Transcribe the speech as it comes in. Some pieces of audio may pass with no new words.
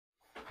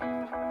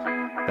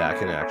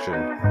Back in action,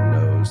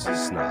 nose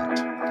snot.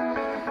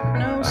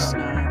 No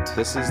snot.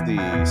 This is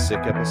the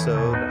sick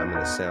episode. I'm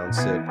going to sound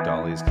sick.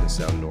 Dolly's going to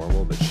sound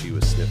normal, but she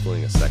was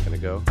sniffling a second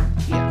ago.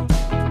 Yeah.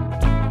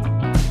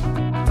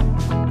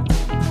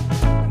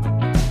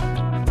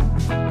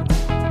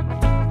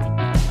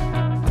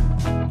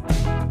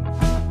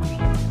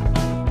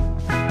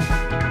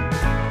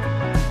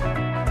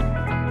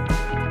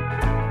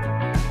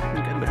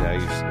 But now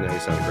you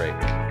sound great.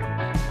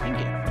 Thank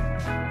you.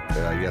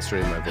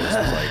 Yesterday my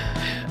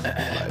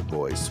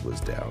voice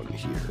was down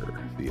here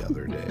the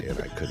other day,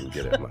 and I couldn't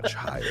get it much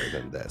higher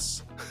than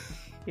this.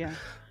 Yeah.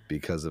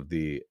 Because of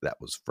that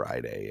was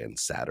Friday and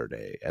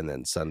Saturday, and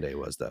then Sunday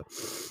was the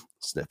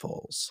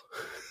sniffles.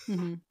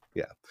 Mm-hmm.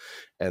 Yeah.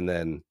 And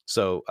then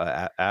so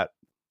at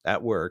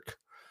work,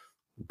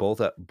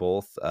 both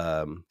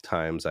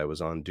times I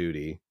was on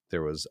duty,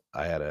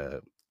 I had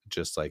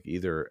just like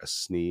either a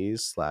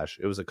sneeze /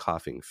 it was a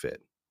coughing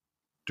fit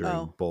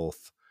during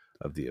both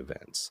of the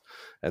events.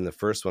 And the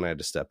first one I had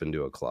to step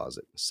into a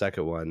closet.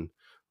 Second one,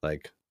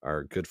 like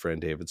our good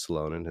friend David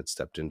Salonen had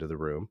stepped into the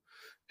room,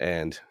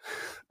 and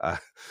I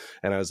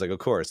was like, of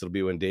course it'll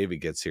be when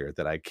David gets here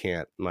that I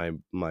can't, my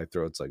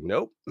throat's like,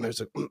 nope. And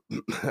there's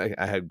like,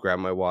 I had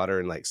grabbed my water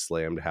and like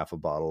slammed half a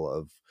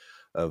bottle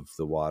of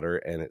the water,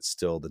 and it's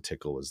still, the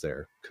tickle was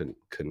there.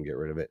 Couldn't get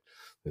rid of it.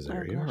 He's like,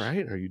 are you all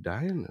right? Are you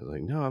dying? I was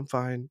like, no, I'm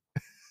fine.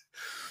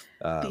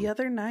 The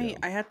other night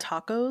I had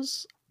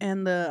tacos,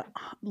 and the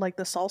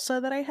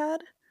salsa that I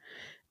had,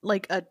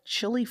 like a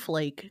chili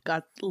flake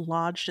got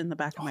lodged in the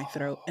back of my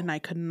throat, and I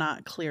could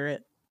not clear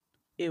it.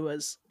 It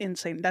was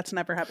insane. That's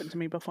never happened to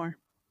me before.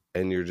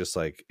 And you're just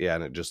like, yeah,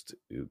 and it just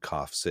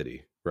cough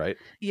city, right?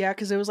 Yeah,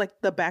 because it was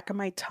like the back of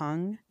my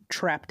tongue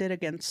trapped it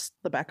against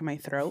the back of my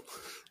throat,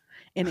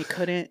 and it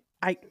couldn't.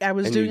 I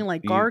was doing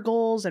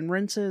gargles and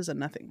rinses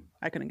and nothing.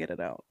 I couldn't get it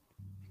out.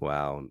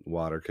 Wow,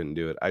 water couldn't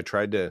do it. I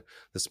tried to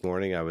this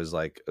morning. I was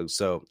like,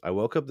 so I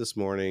woke up this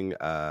morning.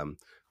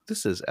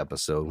 This is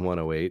episode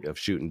 108 of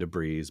Shooting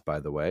Debris,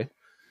 by the way.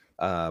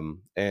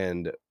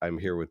 And I'm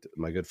here with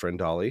my good friend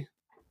Dolly,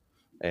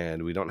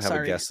 and we don't have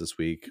a guest this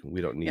week.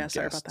 We don't need guests.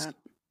 Sorry about that.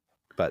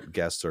 But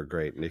guests are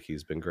great.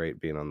 Nikki's been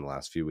great being on the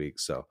last few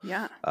weeks. So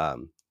yeah,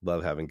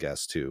 love having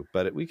guests too.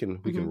 But we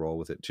can roll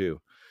with it too.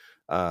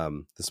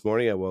 This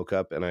morning I woke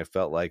up and I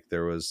felt like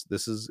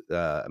this is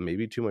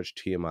maybe too much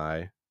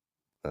TMI.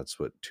 That's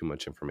what too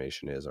much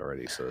information is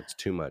already. So it's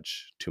too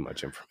much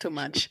information. Too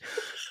much.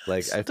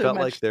 Like I felt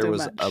like there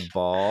was a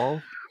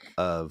ball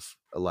of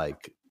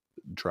like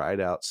dried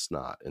out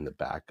snot in the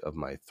back of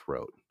my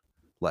throat.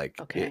 Like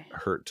it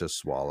hurt to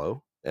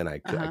swallow, and I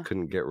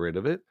couldn't get rid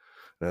of it.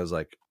 And I was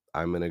like,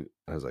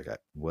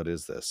 what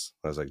is this?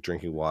 I was like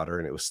drinking water,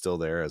 and it was still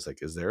there. I was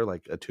like, is there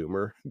like a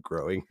tumor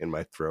growing in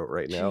my throat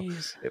right now?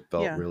 Jeez. It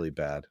felt really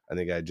bad. I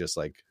think I just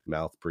like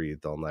mouth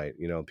breathed all night.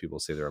 You know, people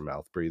say they're a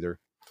mouth breather.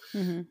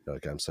 Mm-hmm.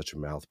 Like, I'm such a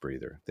mouth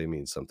breather. They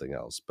mean something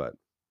else. But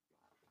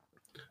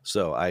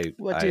so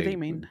what do they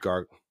mean?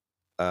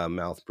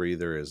 Mouth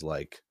breather is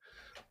like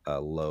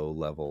a low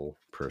level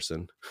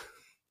person.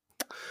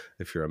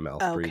 If you're a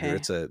mouth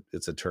breather,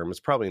 it's a term. It's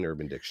probably an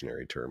Urban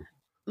Dictionary term.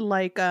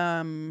 Like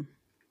a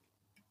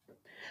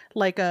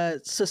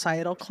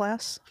societal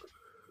class.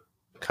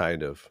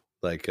 Kind of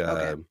like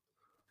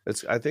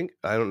it's. I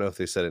don't know if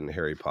they said it in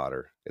Harry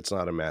Potter. It's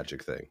not a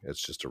magic thing.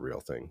 It's just a real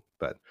thing.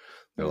 But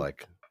they're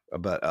like.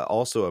 But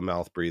also a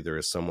mouth breather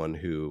is someone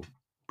who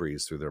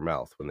breathes through their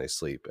mouth when they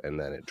sleep, and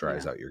then it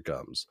dries out your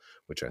gums,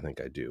 which I think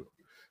I do,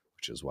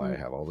 which is why I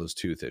have all those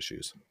tooth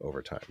issues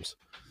over times.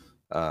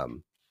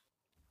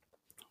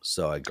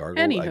 So I gargled.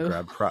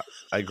 Anywho.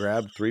 I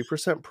grabbed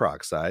 3%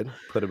 peroxide,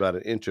 put about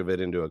an inch of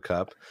it into a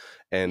cup,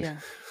 and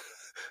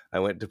I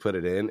went to put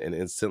it in, and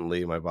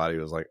instantly my body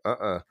was like,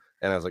 and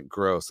I was like,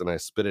 gross, and I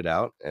spit it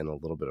out, and a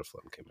little bit of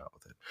phlegm came out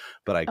with it,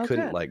 but I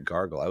couldn't like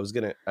gargle. I was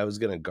gonna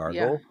gargle.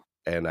 Yeah.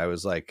 And I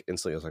was like,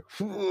 instantly, I was like,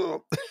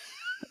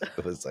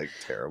 it was like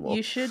terrible.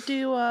 You should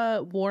do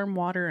warm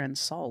water and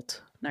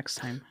salt next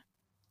time.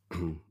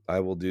 I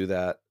will do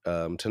that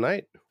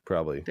tonight,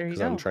 probably,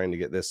 because I'm trying to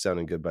get this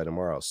sounding good by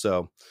tomorrow.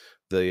 So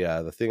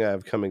the thing I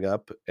have coming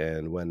up,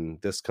 and when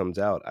this comes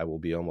out, I will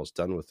be almost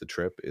done with the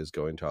trip, is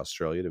going to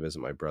Australia to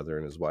visit my brother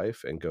and his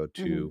wife, and go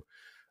to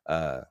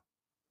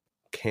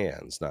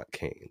Cairns, not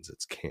Cairns,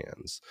 it's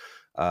Cairns,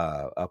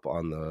 up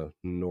on the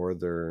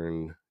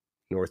northeastern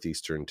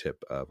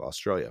tip of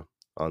Australia,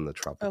 on the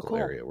tropical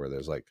area where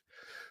there's like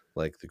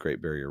the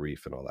Great Barrier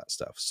Reef and all that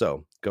stuff.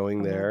 So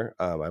going there,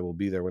 I will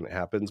be there when it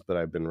happens, but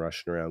I've been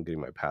rushing around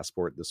getting my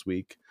passport this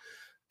week,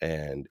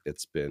 and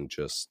it's been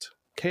just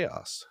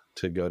chaos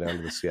to go down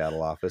to the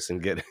Seattle office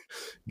and get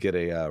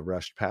a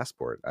rushed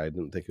passport. I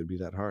didn't think it would be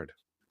that hard.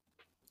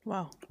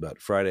 Wow.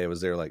 But Friday I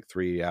was there like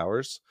 3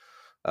 hours.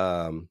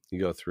 You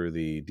go through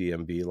the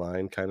DMV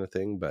line kind of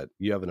thing, but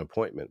you have an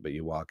appointment, but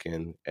you walk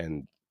in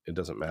and it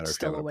doesn't matter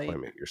if you have an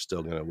appointment. You're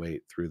still going to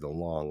wait through the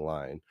long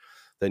line.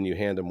 Then you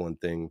hand them one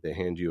thing, they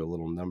hand you a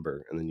little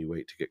number, and then you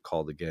wait to get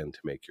called again to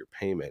make your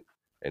payment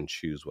and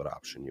choose what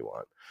option you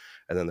want.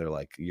 And then they're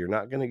like, you're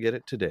not going to get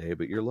it today,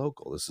 but you're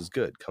local. This is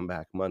good. Come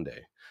back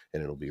Monday.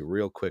 And it'll be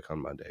real quick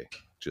on Monday.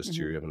 Just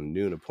you're having a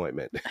noon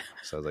appointment.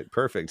 So I was like,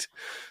 perfect.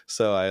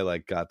 So I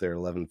like got there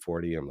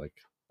 11:40. I'm like,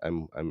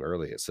 I'm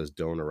early. It says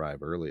don't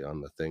arrive early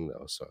on the thing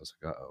though. So I was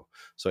like, uh-oh.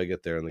 So I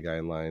get there and the guy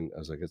in line, I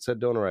was like, it said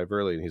don't arrive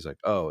early. And he's like,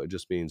 oh, it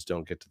just means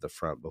don't get to the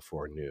front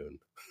before noon.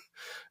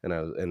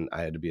 And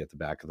I had to be at the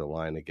back of the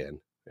line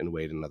again and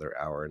wait another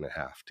hour and a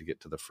half to get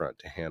to the front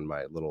to hand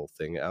my little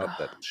thing out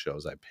that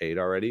shows I paid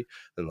already.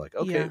 And like,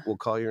 okay, we'll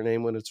call your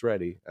name when it's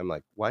ready. I'm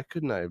like, why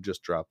couldn't I have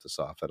just dropped this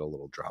off at a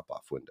little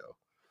drop-off window?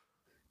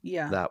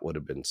 Yeah. That would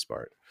have been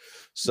smart.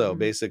 So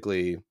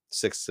basically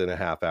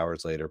 6.5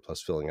 hours later,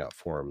 plus filling out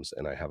forms,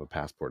 and I have a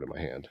passport in my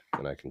hand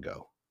and I can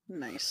go.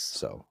 Nice.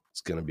 So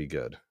it's going to be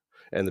good.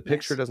 And the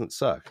picture doesn't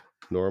suck.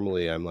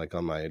 Normally I'm like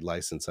on my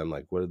license, I'm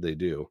like, what did they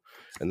do?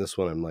 And this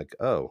one I'm like,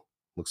 oh,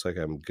 looks like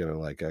I'm going to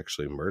like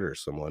actually murder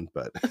someone,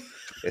 but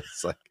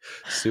it's like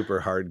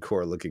super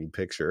hardcore looking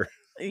picture.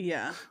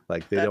 Yeah.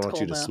 Like they don't want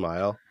you to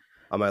smile.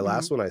 On my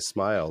last one, I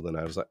smiled and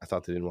I was like, I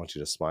thought they didn't want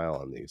you to smile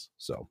on these.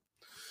 So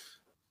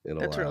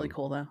that's really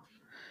cool though.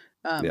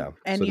 Yeah.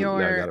 And so now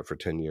I got it for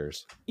 10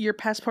 years. Your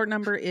passport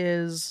number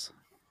is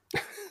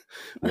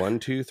 1,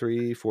 2,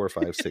 3, 4,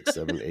 5, 6,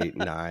 7, 8,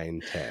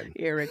 9, 10.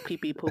 Eric pee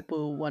pee poo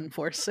poo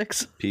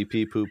 146. Pee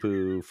pee poo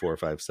poo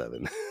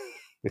 457.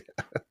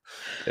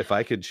 If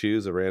I could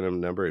choose a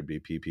random number, it'd be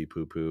pee pee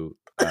poo poo.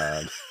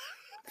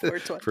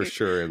 420. For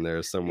sure in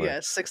there somewhere. Yeah,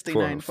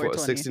 69,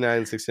 420.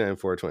 69,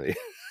 420.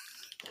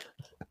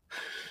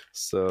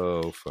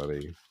 So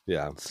funny.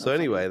 Yeah. So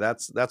anyway,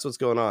 that's what's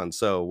going on.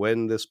 So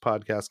when this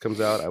podcast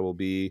comes out, I will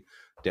be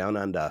down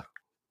under,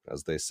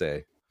 as they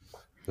say,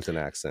 with an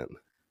accent.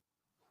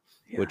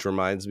 Yeah. Which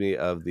reminds me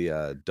of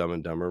the Dumb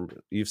and Dumber.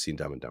 You've seen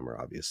Dumb and Dumber,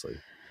 obviously.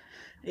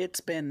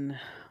 It's been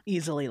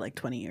easily like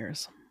 20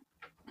 years.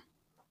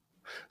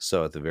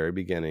 So at the very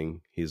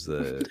beginning, he's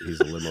a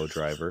limo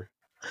driver,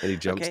 and he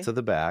jumps to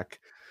the back,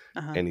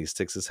 and he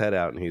sticks his head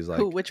out, and he's like,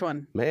 "Who? Which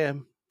one?"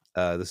 "Ma'am,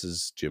 this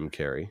is Jim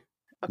Carrey."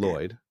 Okay.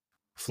 Floyd.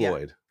 Yeah.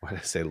 Why did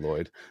I say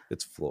Lloyd?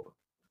 It's Floyd.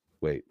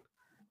 Wait.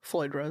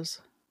 Floyd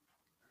Rose.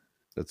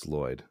 It's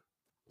Lloyd.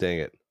 Dang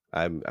it.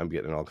 I'm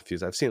getting all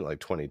confused. I've seen it like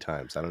 20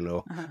 times. I don't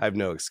know. I have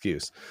no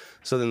excuse.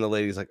 So then the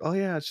lady's like, oh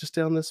yeah, it's just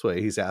down this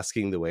way. He's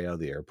asking the way out of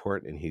the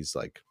airport, and he's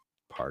like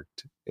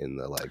parked in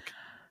the like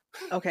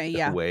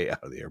way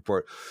out of the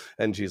airport.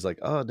 And she's like,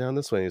 oh, down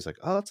this way. And he's like,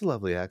 oh, that's a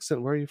lovely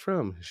accent. Where are you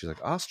from? She's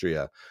like,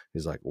 Austria.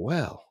 He's like,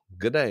 well,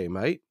 good day,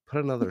 mate.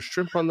 Put another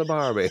shrimp on the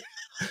barbie.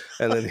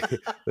 And then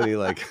he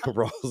like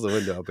rolls the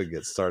window up and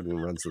gets started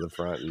and runs to the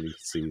front, and you can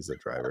see he's a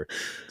driver.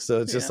 So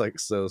it's just like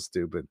so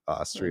stupid.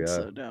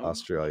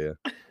 Australia.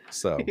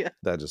 So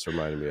that just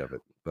reminded me of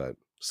it. But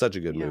such a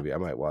good movie. I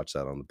might watch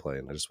that on the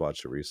plane. I just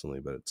watched it recently,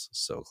 but it's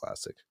so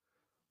classic.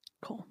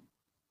 Cool.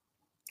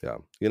 Yeah.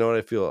 You know what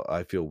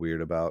I feel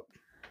weird about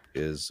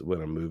is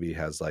when a movie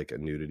has like a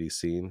nudity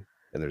scene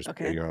and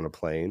you're on a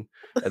plane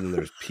and then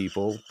there's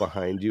people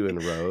behind you in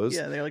rows.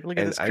 Yeah, they're like, look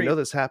at this. I know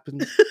this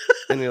happens.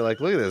 And you're like,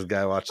 look at this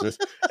guy watching this.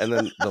 And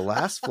then the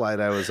last flight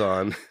I was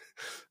on,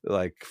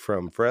 like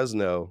from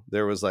Fresno,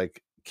 there was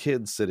like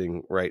kids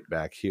sitting right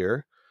back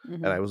here.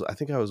 Mm-hmm. And I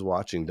think I was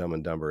watching Dumb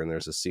and Dumber, and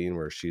there's a scene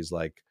where she's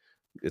like,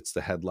 it's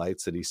the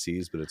headlights that he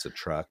sees, but it's a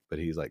truck, but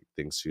he's like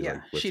thinks she's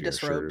like lifting her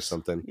shirt or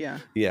something.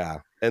 Yeah.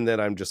 And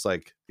then I'm just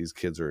like, these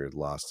kids are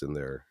lost in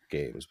their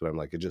games, but I'm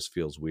like, it just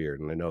feels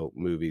weird. And I know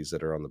movies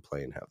that are on the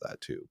plane have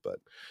that too, but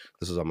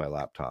this is on my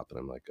laptop, and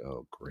I'm like,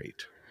 oh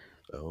great.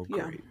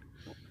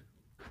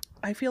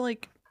 I feel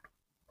like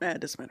it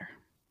doesn't matter.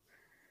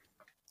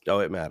 Oh,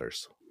 it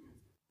matters.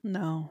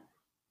 No,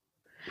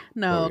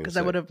 because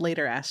I would have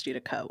later asked you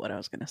to cut what I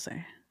was going to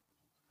say.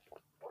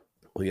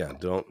 Well, yeah,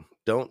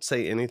 don't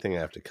say anything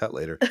I have to cut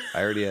later.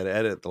 I already had to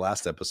edit the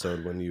last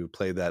episode when you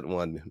played that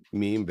one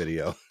meme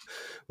video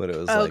when it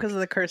was because of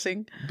the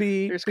cursing.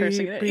 Beep, there's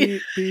cursing in it.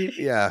 Beep, beep.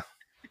 Yeah.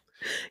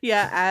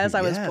 Yeah, as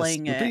I was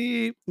playing it.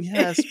 Beep,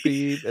 yes,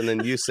 beep. And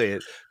then you say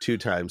it 2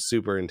 times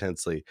super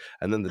intensely.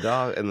 And then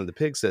the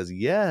pig says,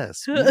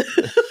 yes.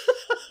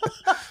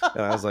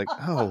 And I was like,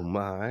 oh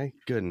my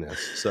goodness.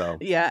 So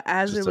yeah,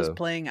 as it was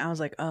playing, I was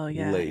like, oh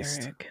yeah,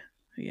 laced. Eric.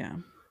 Yeah.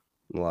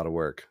 A lot of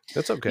work.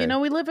 That's okay.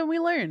 We live and we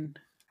learn.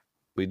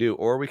 We do.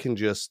 Or we can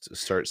just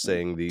start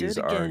saying these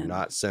are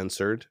not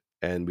censored,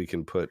 and we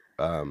can put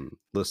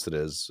listed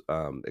as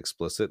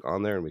explicit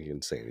on there, and we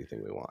can say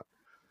anything we want.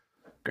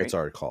 Great. It's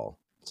our call.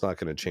 It's not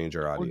going to change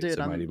our audience. It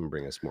might even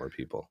bring us more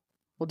people.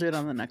 We'll do it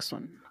on the next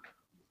one.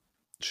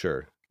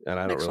 Sure. And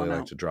I don't really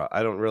like to draw.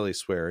 I don't really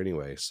swear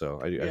anyway,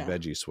 so I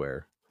veggie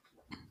swear.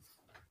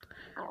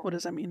 What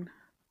does that mean?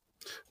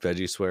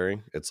 Veggie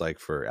swearing. It's like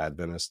for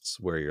Adventists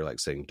where you're like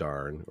saying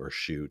darn or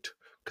shoot,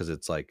 because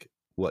it's like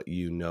what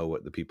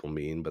the people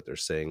mean, but they're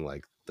saying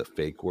like the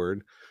fake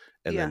word.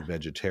 And then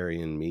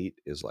vegetarian meat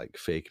is like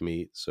fake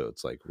meat. So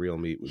it's like real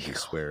meat would be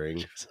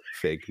swearing.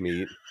 Fake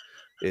meat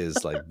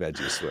is like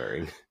veggie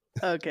swearing.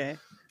 Okay.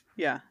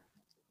 Yeah.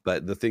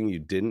 But the thing you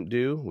didn't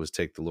do was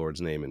take the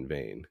Lord's name in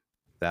vain.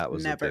 That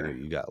was the thing that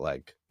you got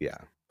like,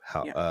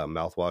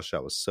 mouthwash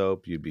that was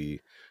soap, you'd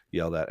be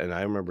yelled at. And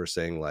I remember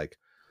saying like,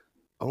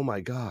 oh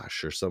my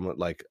gosh, or someone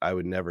like, I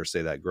would never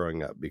say that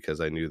growing up because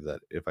I knew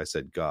that if I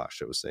said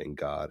gosh, it was saying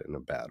God in a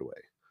bad way.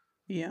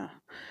 Yeah.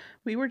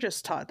 We were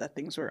just taught that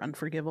things were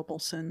unforgivable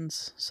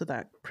sins. So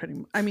that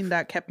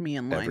that kept me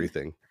in line.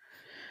 Everything.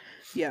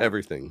 Yeah.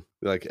 Everything.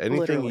 Like anything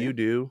Literally. you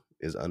do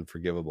is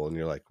unforgivable. And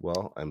you're like,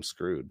 well, I'm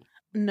screwed.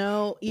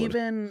 No,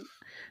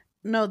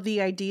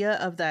 the idea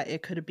of that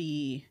it could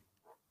be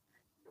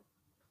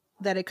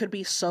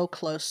so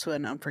close to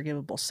an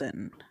unforgivable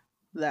sin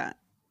that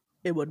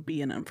it would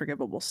be an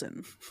unforgivable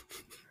sin.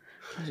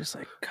 I was just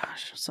like,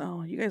 gosh,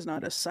 so you guys know how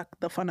to suck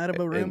the fun out of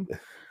a room.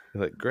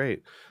 They're like,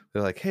 great.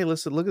 They're like, hey,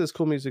 listen, look at this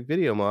cool music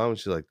video, Mom. And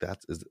she's like, that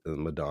is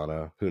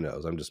Madonna. Who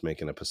knows? I'm just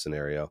making up a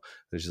scenario.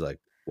 And she's like,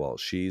 well,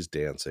 she's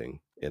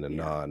dancing in a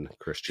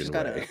non-Christian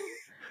way.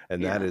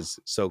 And that is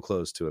so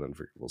close to an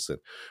unforgivable sin.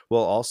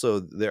 Well,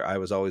 also I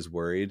was always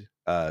worried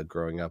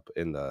growing up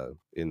in the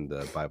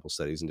Bible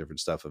studies and different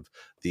stuff of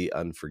the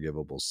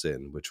unforgivable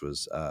sin, which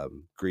was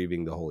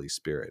grieving the Holy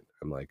Spirit.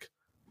 I'm like,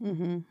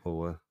 well,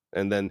 what?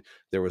 And then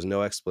there was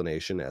no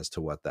explanation as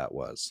to what that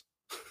was.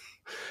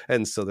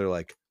 And so they're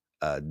like,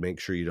 make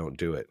sure you don't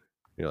do it.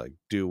 You're like,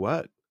 do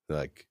what? They're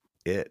like,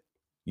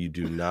 you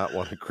do not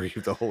want to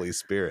grieve the Holy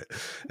Spirit.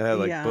 And I'm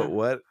like,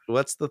 but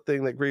what's the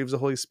thing that grieves the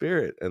Holy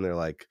Spirit? And they're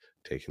like,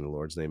 taking the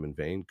Lord's name in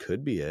vain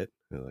could be it.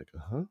 And they're like,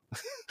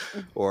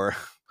 or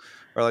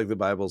like the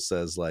Bible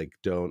says, like,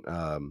 don't,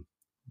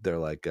 they're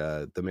like,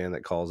 the man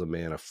that calls a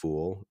man a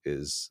fool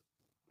is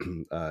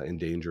in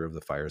danger of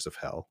the fires of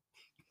hell.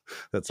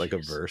 That's like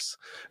a verse.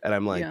 And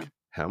I'm like,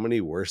 how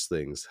many worse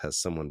things has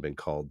someone been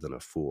called than a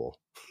fool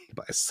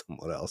by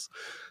someone else?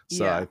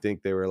 So I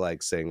think they were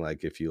like saying,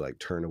 like, if you like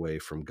turn away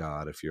from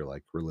God, if you're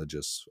like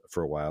religious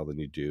for a while, then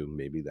you do,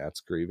 maybe that's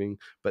grieving,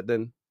 but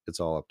then it's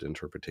all up to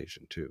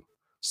interpretation too.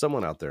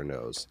 Someone out there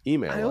knows.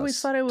 Email us. I always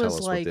thought it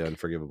was like what the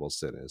unforgivable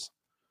sin is.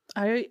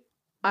 I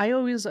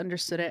always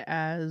understood it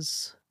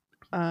as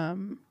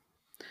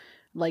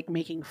like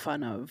making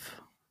fun of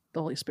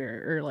the Holy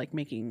Spirit, or like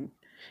making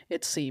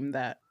it seem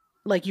that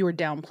like you were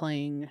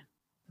downplaying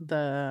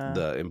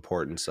the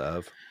importance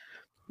of.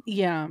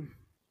 Yeah.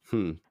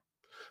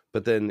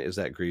 But then is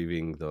that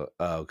grieving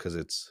because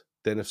it's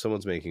then if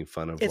someone's making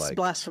fun of, it's like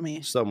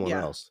blasphemy, someone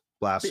else,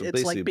 blasphemy,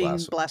 it's like being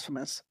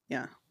blasphemous.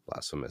 Yeah.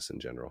 Blasphemous in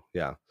general.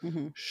 Yeah.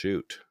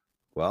 Shoot.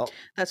 Well,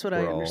 that's what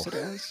I understood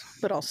it as.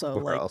 But also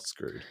we're all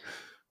screwed.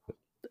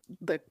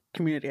 The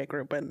community I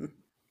grew up in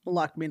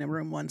locked me in a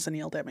room once and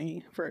yelled at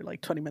me for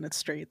like 20 minutes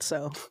straight.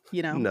 So,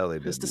 no, they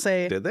didn't. Just to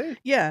say, did they?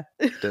 Yeah.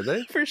 Did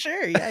they? For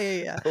sure.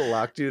 Yeah.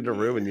 Locked you in a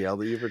room and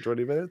yelled at you for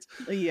 20 minutes?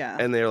 Yeah.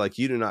 And they're like,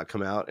 you do not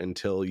come out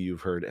until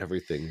you've heard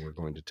everything we're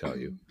going to tell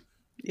you.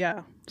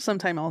 Yeah.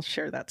 Sometime I'll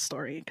share that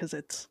story because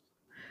it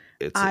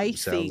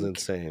sounds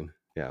insane.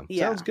 Yeah.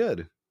 Sounds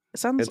good. It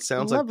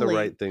sounds lovely. Like the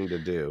right thing to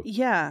do.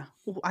 Yeah.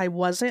 I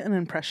wasn't an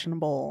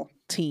impressionable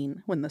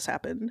teen when this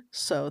happened.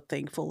 So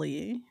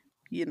thankfully,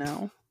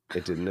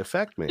 it didn't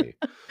affect me.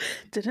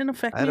 Didn't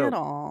affect me at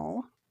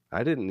all.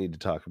 I didn't need to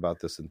talk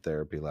about this in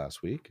therapy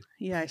last week.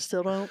 Yeah, I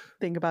still don't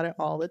think about it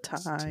all the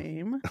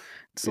time.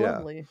 It's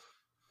lovely.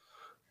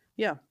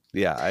 Yeah.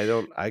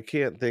 Yeah, I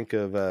can't think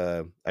of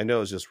I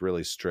know it's just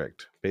really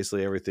strict.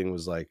 Basically everything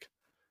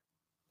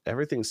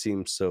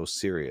seems so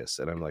serious,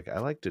 and I'm like, I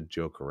like to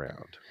joke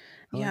around.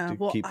 I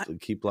like to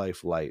keep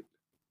life light.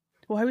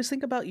 Well, I always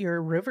think about your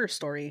river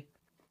story.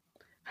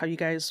 How you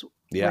guys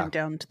went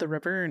down to the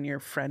river and your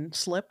friend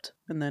slipped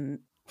and then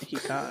he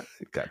got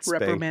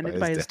reprimanded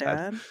by his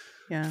dad.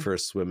 Yeah. For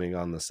swimming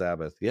on the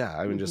Sabbath. Yeah.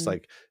 I mean, just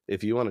like,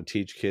 if you want to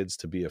teach kids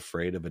to be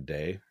afraid of a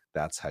day,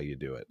 that's how you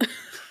do it.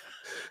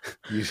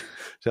 You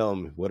tell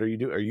them, what are you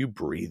doing? Are you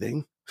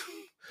breathing?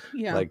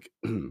 Yeah. Like,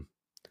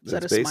 is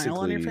that a smile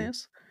on your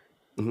face?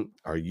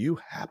 Are you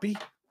happy?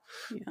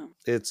 Yeah.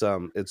 It's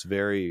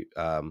very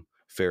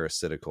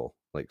pharisaical,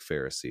 like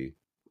Pharisee,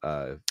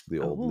 the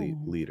old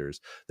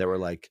leaders that were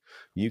like,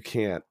 you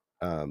can't,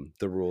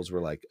 the rules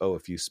were like, oh,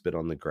 if you spit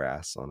on the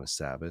grass on a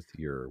Sabbath,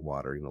 you're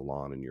watering the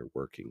lawn and you're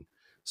working.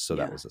 So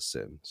that was a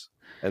sin.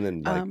 And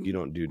then like, you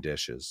don't do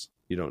dishes.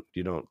 You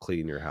don't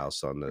clean your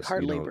house on this.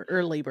 Hard labor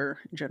or labor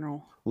in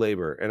general.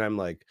 Labor. And I'm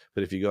like,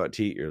 but if you go out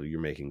to eat, you're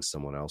making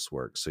someone else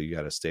work. So you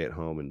got to stay at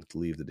home and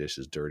leave the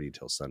dishes dirty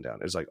till sundown.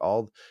 It's like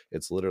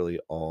it's literally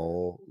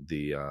all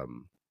the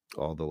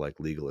like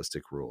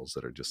legalistic rules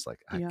that are just like,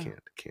 I can't do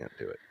it. Can't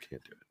do it.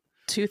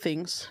 Two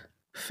things.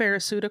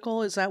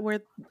 Pharisaical, is that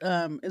where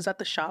is that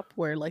the shop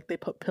where like they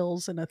put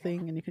pills in a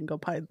thing and you can go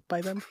buy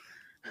them?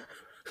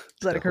 Is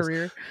that a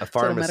career? A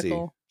pharmacy.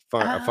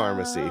 A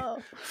pharmacy.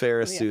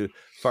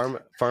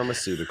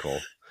 Pharmaceutical.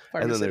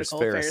 And then there's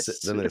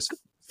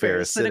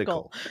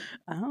pharisaical.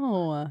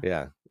 Oh.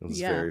 Yeah. It's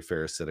very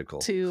pharisaical.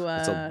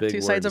 It's a big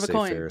two sides of a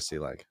coin. Pharisee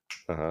like.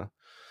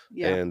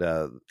 Yeah. And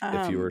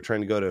if you were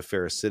trying to go to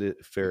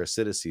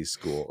Pharisaicy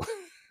school,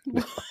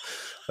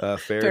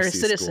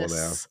 Pharisee school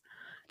now.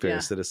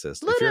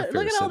 Pharisaists. Look at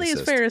all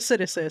these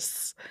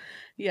Pharisaists.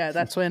 Yeah,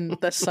 that's when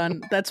the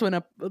sun. That's when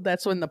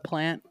the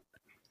plant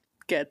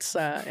gets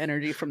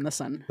energy from the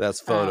sun.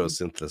 That's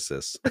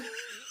photosynthesis.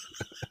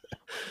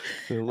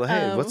 Hey,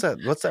 what's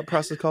that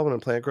process called when a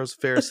plant grows?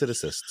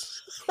 Phagocytosis.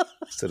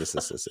 It's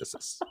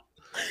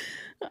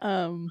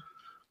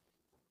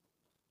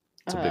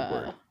a big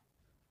word.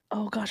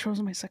 Oh gosh, what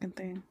was my second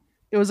thing?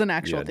 It was an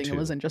actual thing. It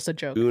wasn't just a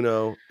joke.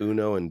 Uno,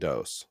 and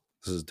dos.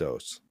 This is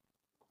dos.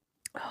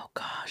 Oh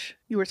gosh,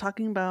 you were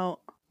talking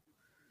about.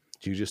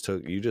 You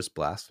just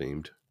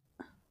blasphemed.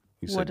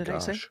 You said, what did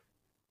gosh. I say?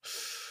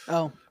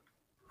 Oh,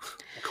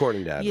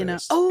 according to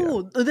Adventist,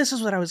 this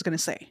is what I was gonna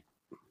say.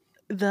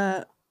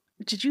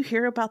 Did you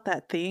hear about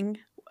that thing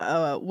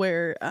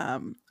where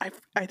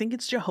I think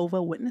it's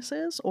Jehovah's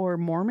Witnesses or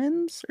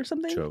Mormons or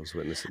something? Jehovah's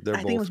Witnesses.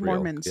 I think it was real.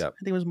 Mormons. Yep. I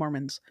think it was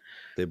Mormons.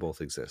 They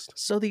both exist.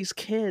 So these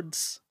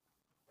kids,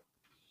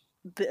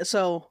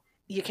 so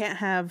you can't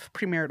have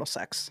premarital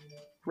sex,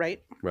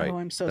 right? Right. Oh,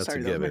 I'm so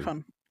sorry. That was my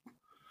phone.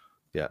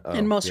 Yeah.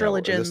 In most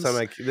religions.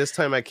 This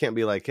time I can't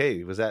be like,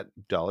 hey, was that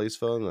Dolly's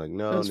phone? Like,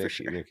 no,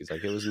 Nikki's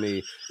like, it was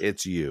me.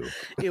 It's you.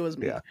 It was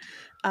me.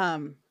 Yeah.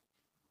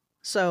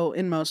 So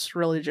in most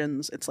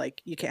religions, it's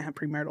like you can't have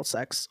premarital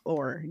sex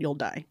or you'll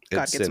die.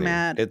 God gets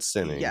mad. It's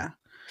sinning. Yeah.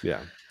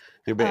 Yeah.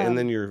 And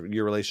then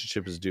your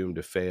relationship is doomed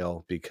to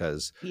fail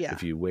because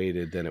if you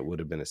waited, then it would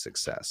have been a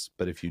success.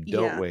 But if you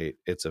don't wait,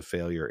 it's a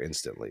failure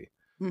instantly.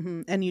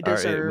 Mm-hmm. And you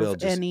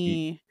deserve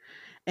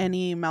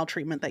any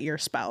maltreatment that your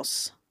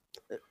spouse,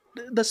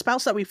 the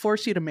spouse that we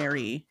force you to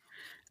marry,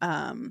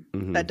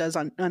 that does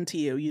unto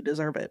you, you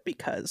deserve it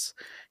because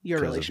your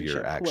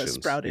relationship was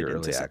sprouted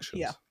into actions.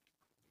 Yeah.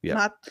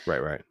 Yeah.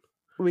 Right.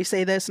 We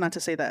say this not to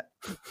say that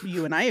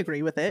you and I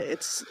agree with it.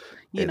 It's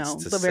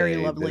the very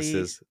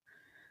lovely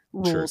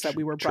rules that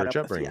we were brought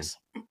up with. Yes.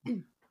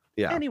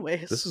 Yeah.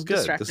 Anyways, this is good.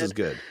 Distracted. This is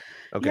good.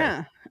 Okay.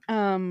 Yeah.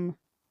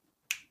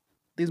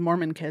 These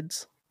Mormon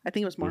kids. I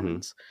think it was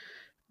Mormons.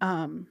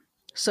 Mm-hmm.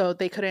 So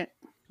they couldn't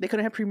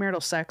have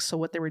premarital sex. So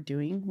what they were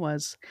doing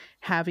was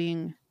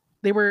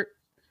they were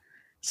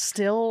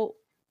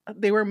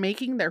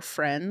making their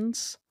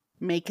friends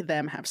make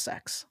them have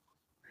sex.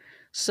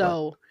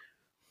 So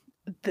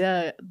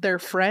their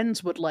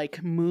friends would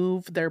like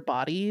move their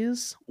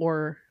bodies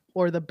or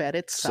the bed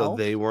itself.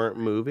 So they weren't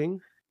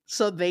moving?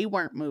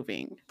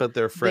 But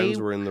their friends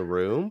were in the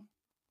room?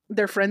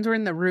 Their friends were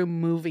in the room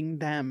moving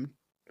them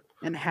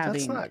and having...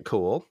 That's not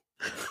cool.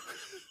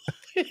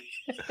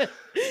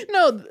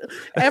 No,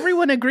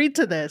 everyone agreed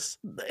to this.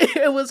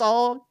 It was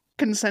all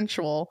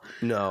consensual.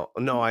 No,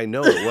 I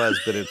know it was,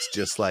 but it's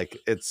just like,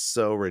 it's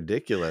so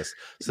ridiculous.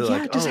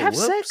 So just have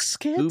sex,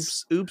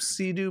 kids.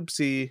 Oopsie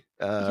doopsie.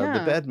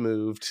 The bed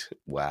moved.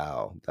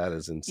 Wow, that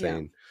is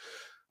insane.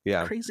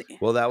 Yeah. Crazy.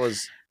 Well, that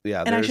was,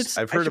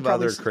 I've heard of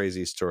other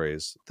crazy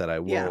stories that I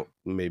won't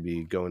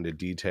maybe go into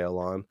detail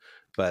on,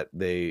 but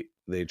they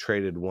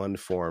traded one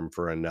form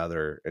for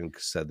another and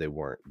said they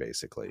weren't,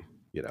 basically.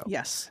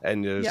 Yes.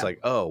 And you're just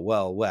like, oh,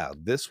 well, wow,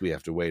 this we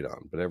have to wait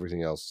on, but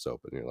everything else is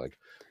open. You're like,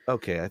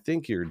 okay, I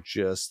think you're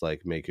just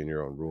like making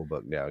your own rule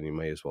book now, and you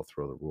may as well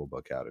throw the rule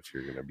book out if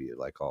you're going to be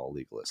like all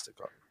legalistic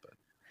on it. But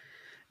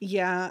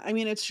yeah, I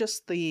mean, it's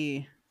just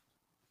the,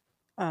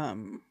 I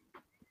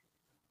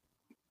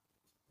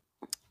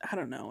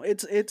don't know.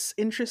 It's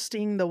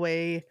interesting the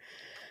way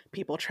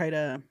people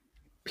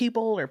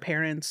or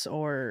parents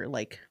or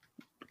like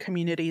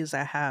communities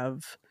that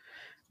have,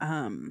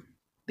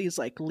 these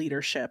like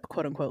leadership,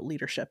 quote unquote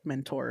leadership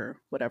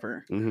mentor,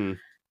 whatever.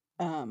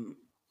 Mm-hmm.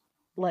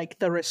 Like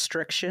the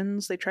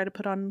restrictions they try to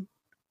put on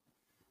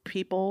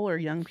people or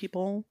young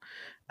people.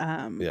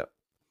 Or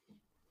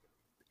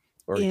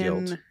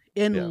guilt.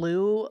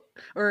 Lieu,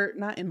 or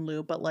not in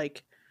lieu, but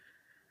like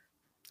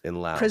in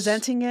Laos.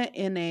 Presenting it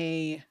in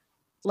a,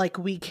 like,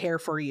 we care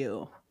for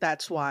you.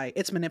 That's why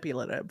it's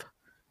manipulative,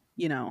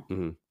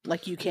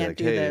 like you can't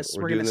do this.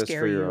 We're going to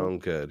scare you. For your own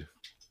good.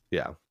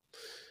 Yeah.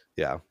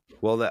 Yeah.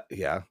 Well,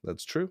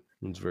 that's true.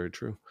 It's very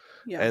true.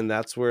 Yeah. And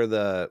that's where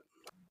there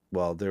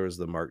was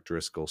the Mark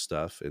Driscoll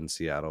stuff in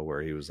Seattle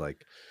where he was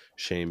like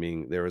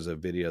shaming. There was a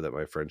video that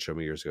my friend showed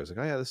me years ago. I was like,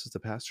 oh yeah, this is the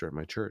pastor at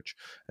my church.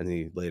 And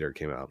he later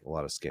came out a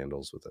lot of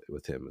scandals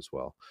with him as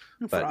well.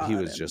 But he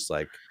was just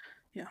like,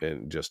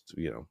 and just,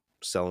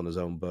 selling his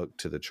own book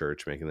to the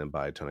church, making them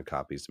buy a ton of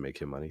copies to make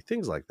him money,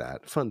 things like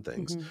that, fun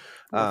things.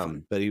 Mm-hmm.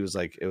 But he was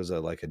like, it was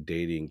like a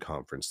dating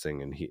conference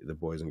thing, and the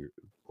boys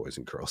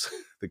and girls,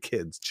 the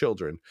kids,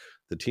 children,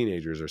 the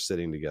teenagers are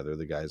sitting together,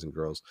 the guys and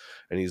girls,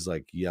 and he's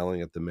like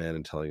yelling at the men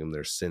and telling them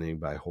they're sinning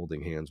by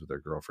holding hands with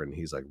their girlfriend. And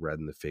he's like red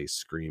in the face,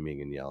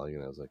 screaming and yelling,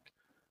 and I was like,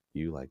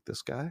 you like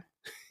this guy?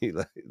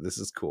 This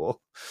is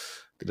cool.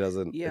 It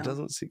doesn't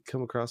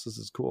come across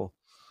as cool.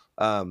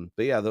 But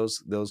yeah,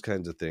 those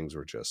kinds of things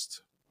were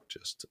just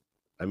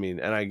I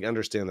mean, and I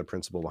understand the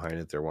principle behind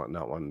it. They're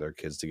not wanting their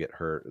kids to get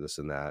hurt, this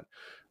and that.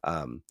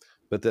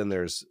 But then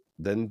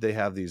they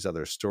have these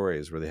other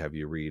stories where they have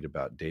you read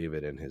about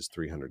David and his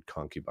 300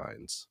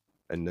 concubines.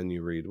 And then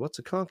you read, what's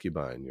a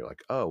concubine? You're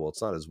like, oh, well,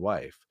 it's not his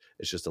wife.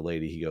 It's just a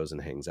lady he goes and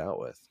hangs out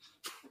with.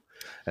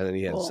 And then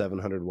he had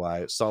 700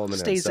 wives. Solomon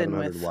had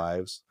 700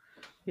 wives.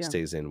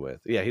 stays in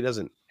with. Yeah, he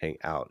doesn't hang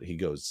out. He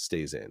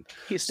stays in.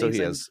 He stays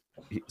in.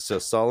 So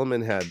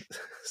Solomon had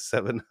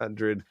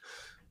 700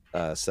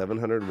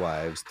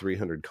 wives,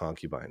 300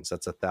 concubines.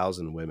 That's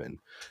 1,000 women.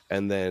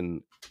 And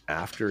then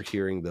after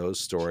hearing those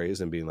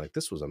stories and being like,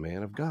 this was a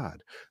man of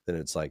God, then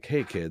it's like,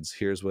 hey kids,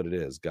 here's what it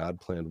is. God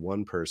planned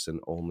one person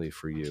only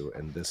for you,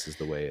 and this is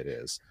the way it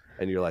is.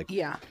 And you're like,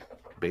 yeah,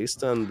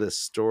 based on this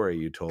story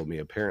you told me,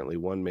 apparently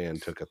one man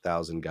took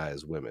 1,000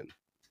 guys, women.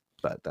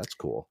 But that's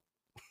cool.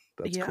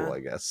 That's cool, I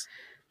guess.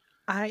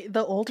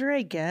 The older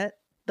I get,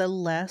 the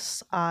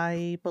less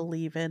I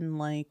believe in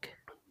like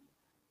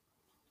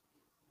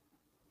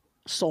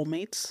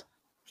soulmates.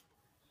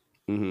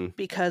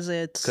 Because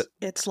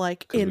it's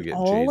like in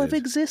all jaded. Of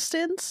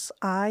existence,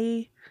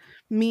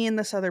 me and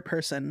this other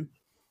person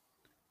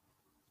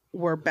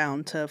were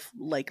bound to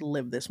like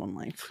live this one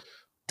life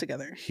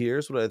together.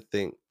 Here's what I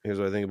think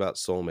about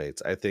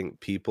soulmates. I think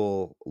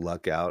people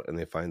luck out and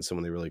they find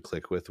someone they really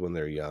click with when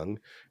they're young,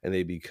 and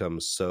they become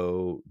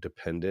so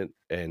dependent,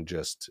 and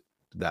just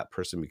that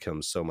person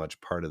becomes so much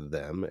part of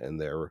them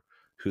and they're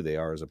who they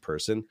are as a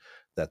person,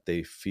 that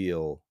they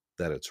feel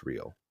that it's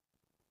real,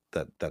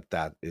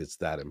 that is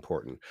that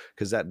important.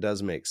 Because that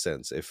does make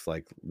sense. If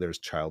like there's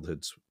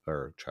childhood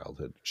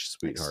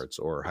sweethearts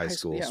or high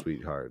school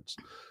sweethearts,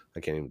 I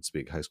can't even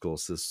speak, high school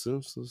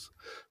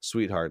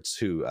sweethearts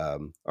who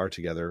are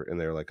together and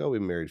they're like, oh, we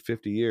married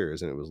 50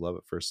 years and it was love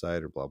at first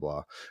sight or blah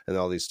blah, and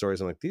all these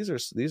stories. I'm like, these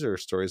are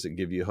stories that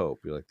give you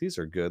hope. You're like, these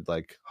are good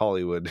like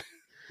Hollywood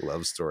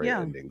love story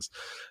endings.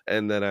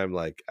 And then I'm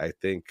like, I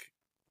think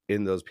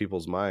in those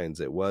people's minds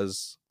it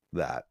was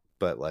that,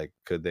 but like,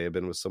 could they have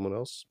been with someone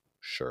else?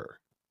 Sure.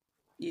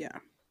 Yeah.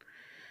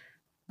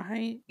 But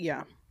I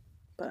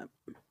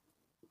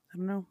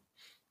don't know.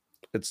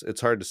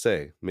 It's hard to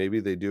say. Maybe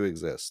they do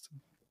exist.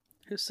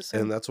 Who's to say?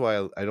 And that's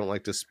why I don't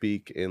like to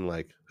speak in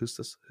like who's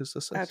this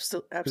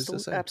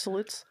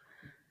absolutes.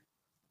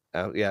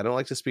 Yeah, I don't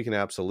like to speak in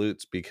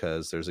absolutes,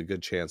 because there's a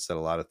good chance that a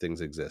lot of things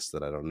exist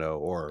that I don't know,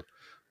 or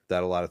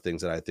that a lot of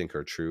things that I think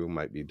are true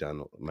might be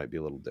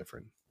a little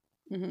different.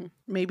 Mm-hmm.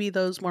 Maybe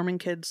those Mormon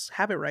kids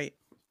have it right,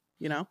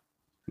 you know?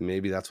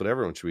 Maybe that's what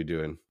everyone should be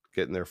doing.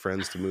 Getting their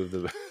friends to move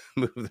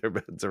their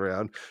beds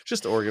around.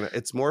 Just organize.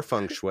 It's more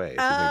feng shui.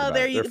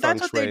 There you go.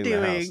 That's what they're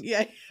doing.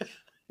 Yeah.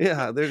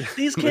 Yeah.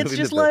 These kids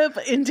just love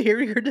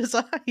interior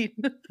design.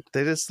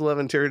 They just love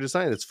interior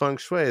design. It's feng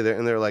shui.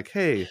 They're like,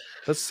 hey,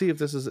 let's see if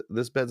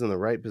this bed's in the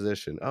right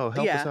position. Oh,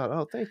 help us out.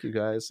 Oh, thank you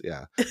guys.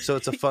 Yeah. So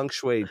it's a feng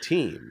shui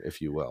team, if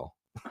you will.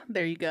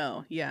 There you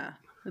go. Yeah.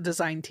 A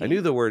design team. I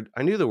knew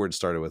the word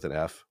started with an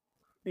F.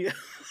 Yeah.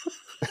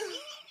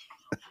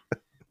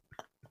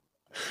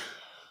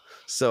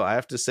 So I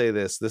have to say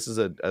this is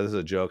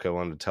a joke I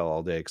wanted to tell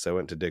all day, because I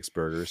went to Dick's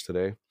Burgers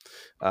today.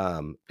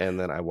 And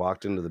then I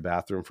walked into the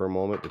bathroom for a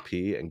moment to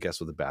pee, and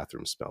guess what the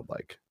bathroom smelled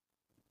like?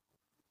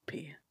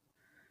 Pee.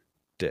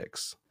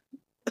 Dick's.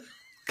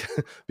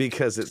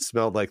 Because it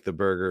smelled like the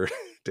burger,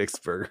 Dick's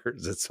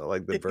Burgers. It smelled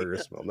like the burger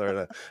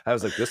smell. I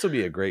was like, this will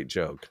be a great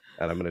joke.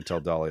 And I'm going to tell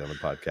Dolly on the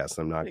podcast.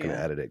 I'm not going to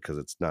edit it because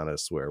it's not a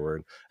swear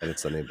word, and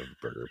it's the name of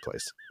a burger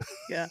place.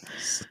 Yeah.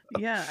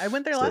 Yeah. I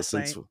went there last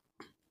night.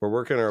 We're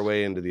working our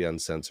way into the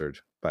uncensored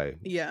by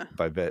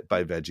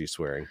veggie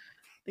swearing.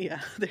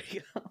 Yeah, there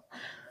you go.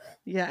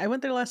 Yeah, I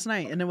went there last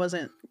night and it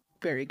wasn't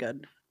very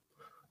good.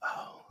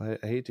 Oh, I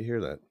hate to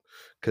hear that,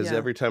 because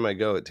every time I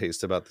go, it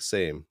tastes about the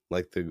same.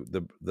 Like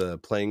the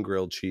plain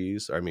grilled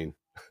cheese. I mean,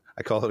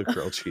 I call it a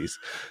grilled cheese.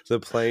 The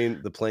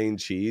plain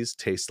cheese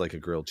tastes like a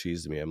grilled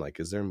cheese to me. I'm like,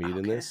 is there meat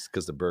in this?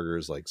 Because the burger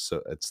is like,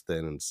 so it's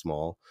thin and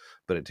small,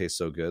 but it tastes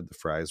so good. The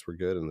fries were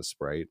good, and the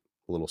Sprite.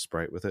 Little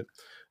Sprite with it.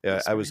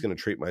 Yeah, I was going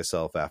to treat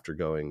myself after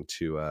going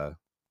to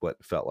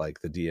what felt like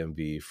the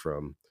DMV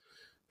from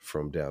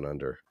down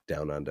under,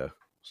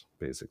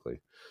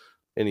 basically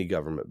any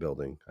government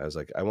building. I was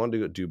like, I wanted to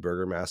go do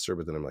Burger Master,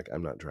 but then I'm like,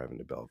 I'm not driving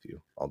to Bellevue.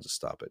 I'll just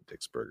stop at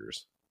Dick's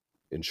Burgers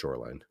in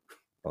Shoreline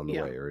on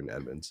the way, or in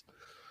Edmonds.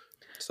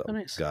 So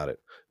nice. Got it.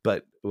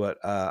 But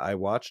I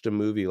watched a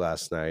movie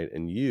last night,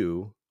 and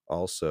you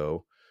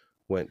also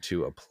went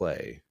to a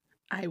play.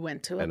 I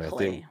went to a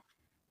play.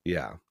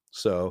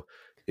 So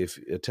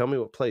tell me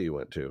what play you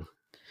went to.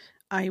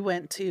 I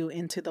went to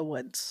Into the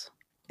Woods.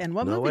 And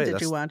what movie did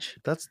you watch?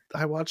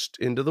 I watched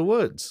Into the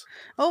Woods.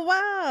 Oh,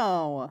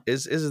 wow.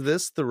 Is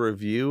this the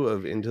review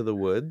of Into the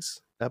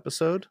Woods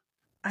episode?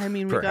 I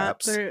mean,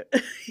 perhaps. We got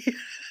there.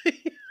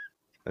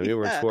 I mean,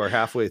 we're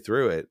halfway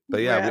through it.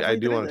 But I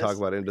do want to talk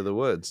about Into the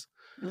Woods.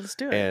 Let's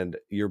do it. And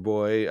your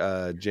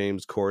boy,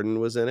 James Corden,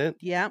 was in it.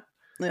 Yeah.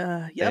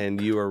 Yep.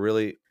 And you are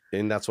really...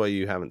 And that's why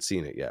you haven't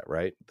seen it yet,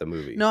 right? The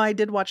movie. No, I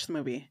did watch the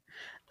movie.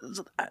 I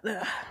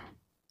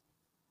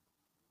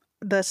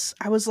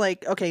was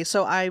like, okay,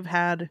 so I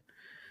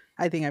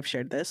think I've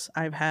shared this.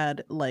 I've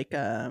had like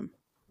a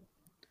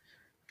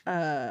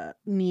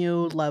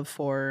new love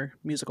for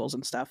musicals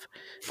and stuff.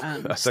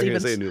 I thought you were going to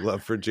say a new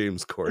love for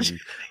James Corden.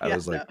 I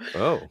was like,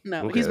 no,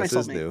 okay, he's my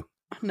soulmate. New.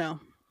 No.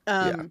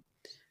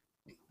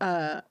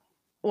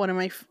 One of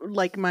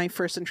my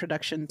first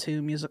introduction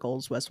to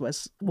musicals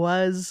was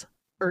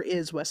or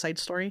is West Side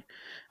Story. Is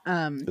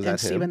And that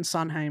Stephen him?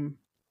 Sondheim.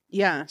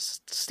 Yeah,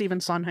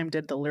 Stephen Sondheim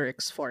did the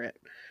lyrics for it.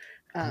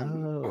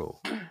 Oh.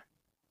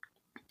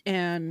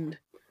 And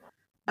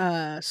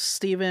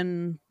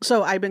Stephen,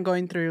 so I've been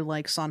going through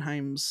like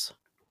Sondheim's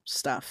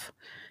stuff,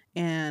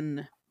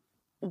 and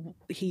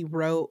he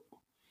wrote,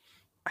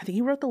 I think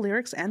he wrote the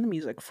lyrics and the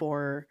music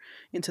for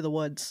Into the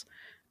Woods.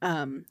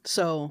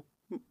 So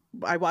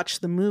I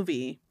watched the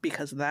movie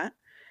because of that,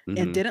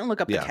 and didn't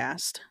look up the Yeah.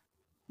 cast,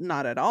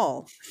 not at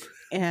all.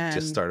 And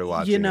Just started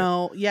watching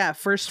it.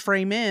 First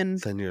frame in,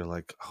 then you're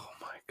like, oh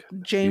my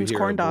goodness. James you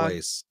hear Corndog. a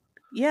voice.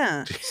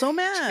 Yeah, so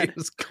mad.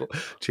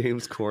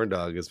 James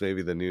Corndog is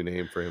maybe the new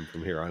name for him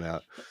from here on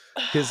out.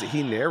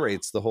 He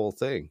narrates the whole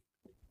thing.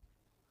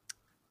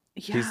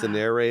 Yeah. He's the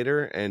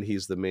narrator and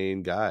he's the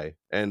main guy.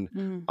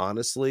 And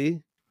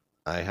honestly,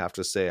 I have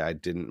to say I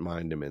didn't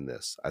mind him in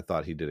this. I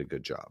thought he did a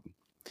good job.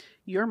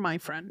 You're my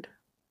friend.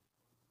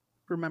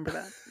 Remember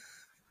that.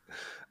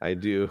 I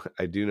do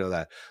know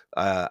that.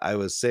 I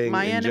was saying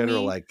my in enemy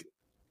general, like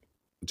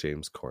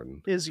James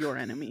Corden is your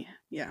enemy.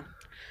 Yeah.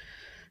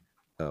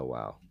 Oh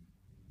wow.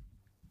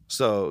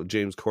 So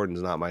James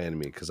Corden's not my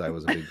enemy because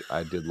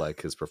I did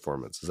like his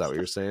performance. Is that what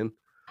you're saying?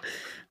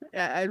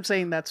 I'm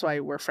saying that's why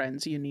we're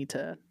friends. You need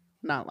to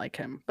not like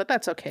him, but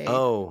that's okay.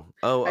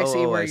 I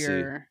see where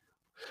you're.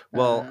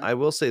 Well, I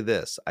will say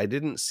this: I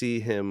didn't see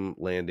him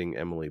landing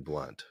Emily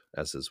Blunt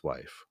as his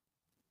wife.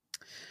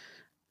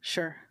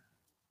 Sure.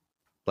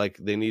 Like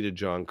they needed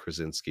John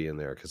Krasinski in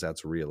there because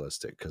that's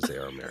realistic because they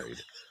are married.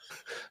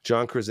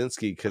 John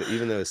Krasinski could,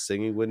 even though his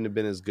singing wouldn't have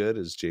been as good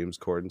as James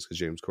Corden's, because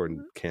James Corden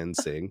can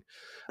sing.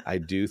 I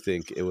do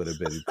think it would have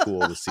been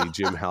cool to see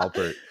Jim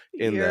Halpert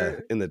in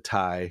the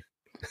tie.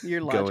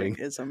 Your logic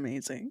is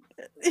amazing.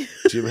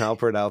 Jim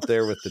Halpert out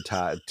there with the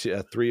tie,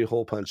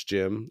 3-hole punch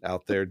Jim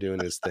out there doing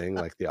his thing,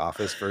 like the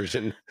Office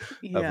version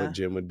of what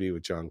Jim would be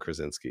with John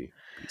Krasinski.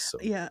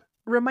 Yeah.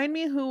 Remind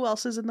me who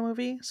else is in the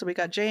movie. So we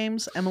got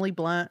James, Emily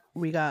Blunt,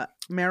 we got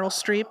Meryl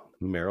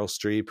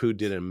Streep, who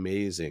did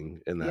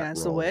amazing in that role.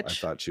 As the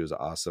witch. I thought she was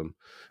awesome.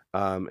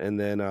 And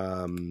then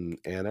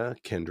Anna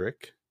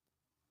Kendrick.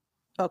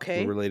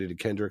 Okay. Related to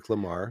Kendrick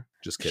Lamar.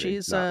 Just kidding.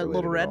 She's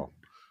Little Red.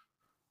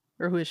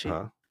 Or who is she?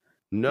 Huh?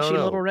 No, is she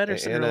Little Red or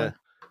Cinderella?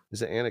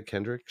 Is it Anna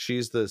Kendrick?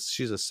 She's a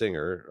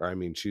singer. I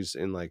mean, she's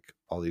in like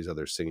all these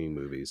other singing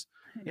movies.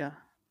 Yeah.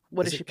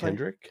 What does she play?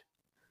 Kendrick?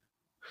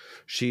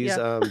 She's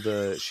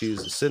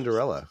she's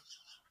Cinderella.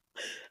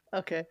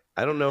 Okay.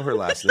 I don't know her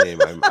last name.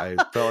 I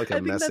felt like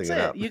I'm messing it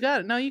up. You got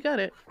it. No, you got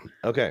it.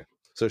 Okay.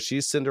 So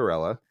she's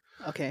Cinderella.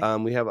 Okay.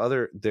 We have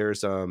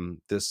there's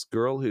this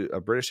girl a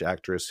British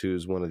actress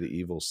who's one of the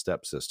evil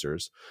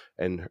stepsisters,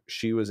 and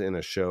she was in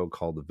a show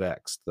called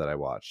Vexed that I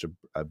watched,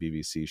 a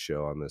BBC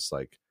show on this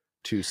like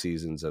 2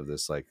 seasons of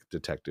this like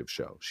detective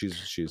show.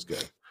 She's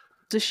good.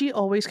 Does she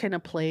always kind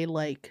of play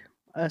like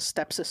a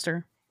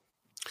stepsister?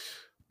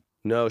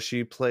 No,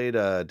 she played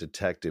a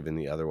detective in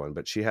the other one,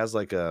 but she has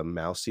like a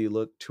mousy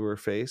look to her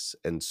face,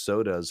 and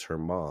so does her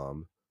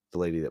mom, the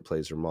lady that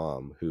plays her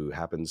mom, who's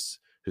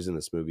in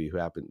this movie,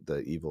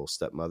 the evil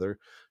stepmother.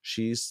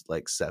 She's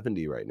like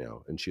 70 right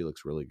now, and she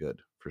looks really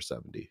good for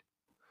 70.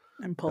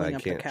 I'm pulling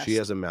up the cast. She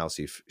has a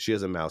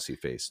mousy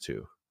face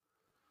too.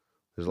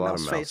 There's a lot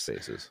of mouse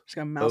faces. She's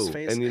got a mouse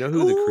face. And you know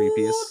who the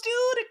creepiest?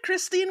 Dude,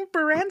 Christine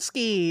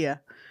Baranski.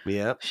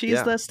 Yeah.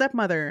 She's the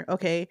stepmother.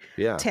 Okay.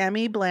 Yeah.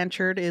 Tammy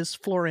Blanchard is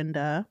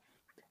Florinda.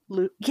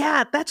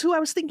 That's who I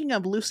was thinking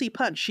of. Lucy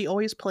Punch. She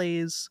always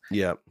plays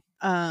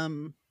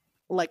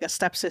like a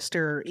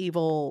stepsister,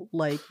 evil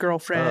like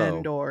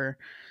girlfriend or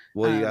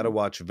well, you gotta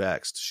watch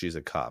Vexed. She's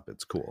a cop.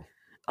 It's cool.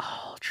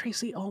 Oh,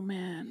 Tracy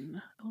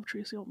Ullman. I love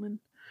Tracy Ullman.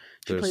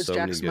 She plays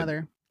Jack's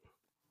mother.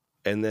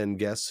 And then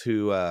guess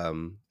who?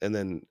 And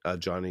then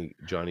Johnny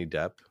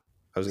Depp.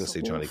 I was going to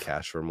say Johnny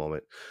Cash for a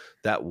moment.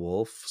 That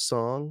Wolf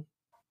song,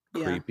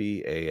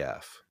 creepy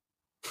AF.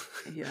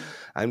 Yeah.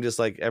 I'm just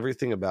like,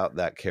 everything about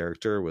that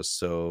character was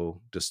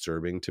so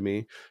disturbing to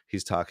me.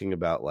 He's talking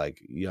about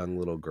like young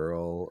little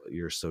girl,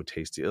 you're so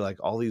tasty, like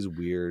all these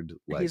weird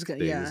things,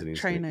 and he's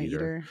trying to eat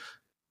her.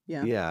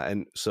 Yeah.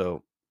 And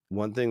so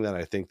one thing that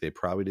I think they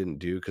probably didn't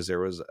do, because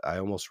I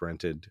almost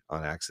rented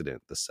on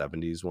accident the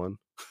 70s one.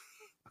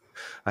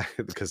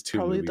 Because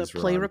probably the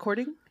play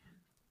recording,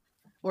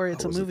 or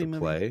it's a movie.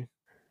 Play.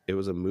 It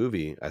was a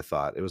movie. I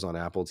thought it was on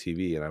Apple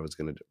TV, and I was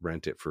going to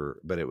rent it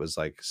but it was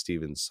like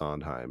Stephen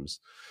Sondheim's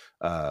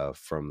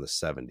from the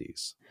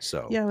 70s.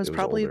 So yeah, it was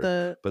probably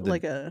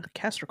like a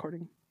cast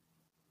recording.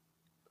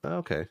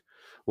 Okay.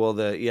 Well,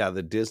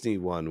 the Disney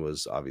one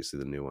was obviously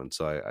the new one.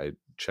 So I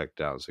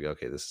checked out. I was like,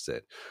 okay, this is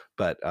it.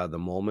 But the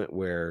moment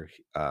where,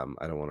 I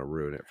don't want to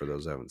ruin it for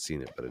those who haven't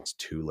seen it, but it's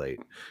too late,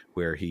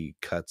 where he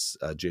cuts,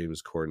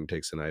 James Corden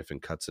takes a knife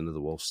and cuts into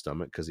the wolf's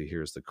stomach because he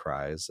hears the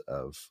cries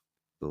of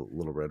the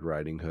Little Red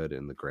Riding Hood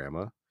and the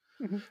grandma.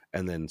 Mm-hmm.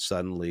 And then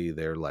suddenly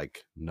they're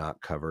like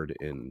not covered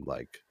in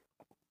like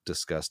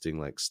disgusting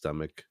like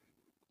stomach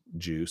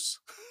juice.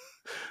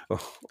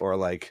 or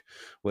like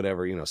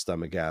whatever,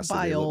 stomach acid,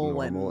 they look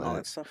Bile normal. and all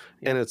that stuff.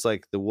 And it's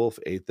like the wolf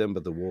ate them,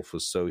 but the wolf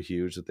was so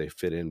huge that they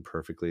fit in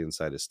perfectly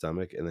inside his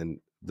stomach. And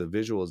then the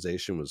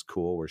visualization was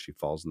cool where she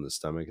falls in the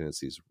stomach and it's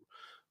these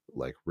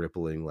like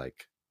rippling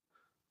like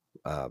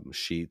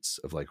sheets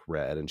of like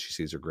red, and she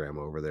sees her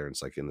grandma over there and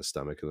it's like in the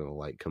stomach, and then a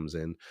light comes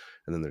in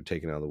and then they're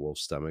taking out of the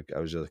wolf's stomach. I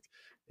was just like,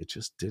 it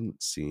just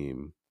didn't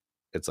seem,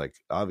 it's like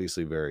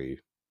obviously very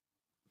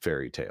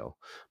fairy tale,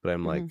 but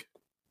I'm like,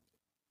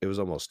 it was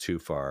almost too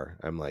far.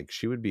 I'm like,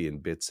 she would be in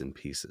bits and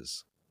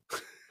pieces.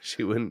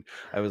 She wouldn't.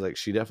 I was like,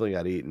 she definitely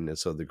got eaten. And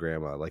so the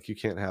grandma, like, you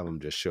can't have them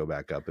just show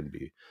back up and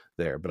be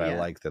there. But I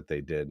like that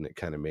they did, and it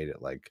kind of made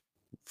it like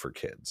for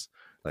kids,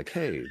 like,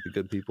 hey, the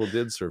good people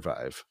did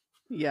survive.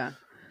 Yeah.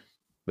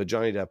 But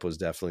Johnny Depp was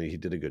definitely, he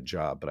did a good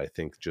job. But I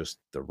think just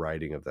the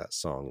writing of that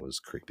song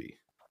was creepy.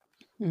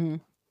 Mm-hmm.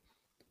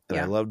 And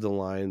I loved the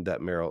line that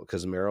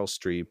because Meryl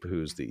Streep,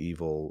 who's the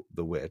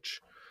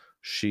witch,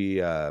 she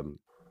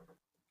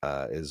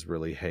is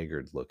really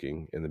haggard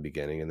looking in the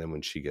beginning, and then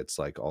when she gets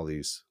like all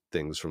these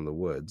things from the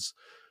woods,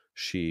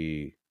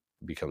 she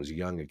becomes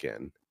young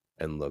again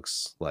and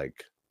looks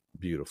like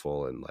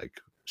beautiful, and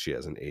like she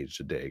hasn't aged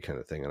a day kind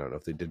of thing. I don't know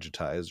if they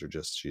digitized or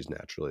just she's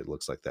naturally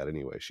looks like that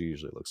anyway. She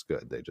usually looks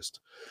good. They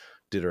just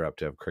did her up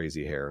to have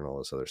crazy hair and all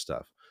this other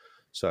stuff.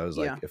 So I was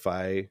like, if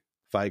I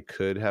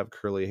could have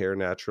curly hair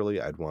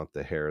naturally, I'd want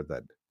the hair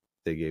that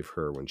they gave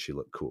her when she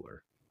looked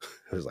cooler.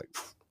 It was like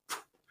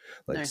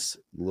nice.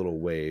 Little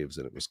waves,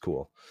 and it was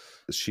cool.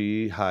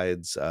 She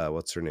hides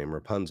what's her name,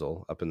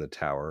 Rapunzel, up in the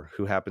tower,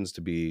 who happens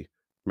to be,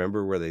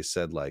 remember where they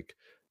said like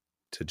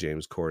to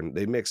James Corden,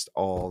 they mixed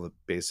all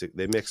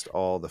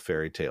the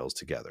fairy tales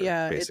together.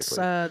 Yeah,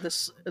 basically.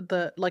 It's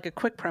like a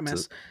quick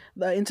premise.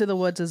 The Into the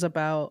Woods is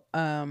about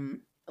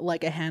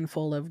like a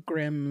handful of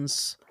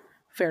Grimm's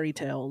fairy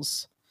tale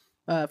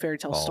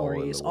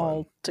stories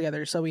all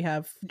together. So we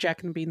have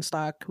Jack and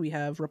Beanstalk, we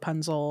have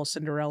Rapunzel,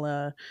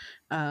 Cinderella,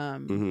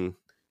 a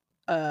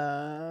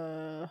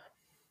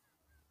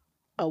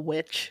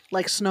witch,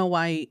 like Snow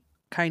White,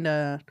 kind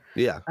of.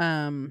 Yeah.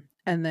 And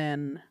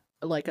then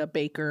like a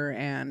baker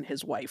and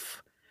his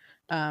wife.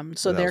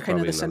 So they're kind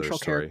of the central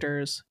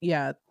characters.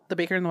 Yeah, the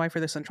baker and the wife are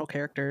the central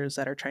characters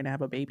that are trying to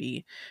have a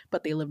baby,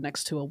 but they live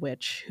next to a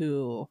witch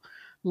who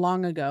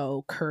long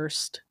ago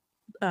cursed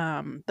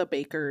the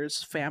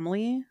baker's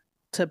family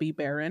to be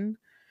barren.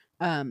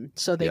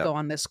 So they go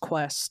on this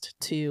quest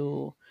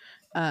to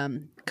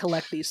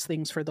collect these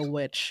things for the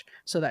witch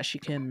so that she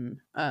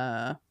can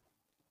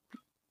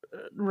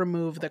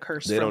remove the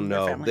curse. They don't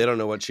know. They don't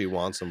know what she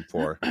wants them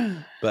for,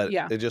 but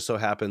it just so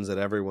happens that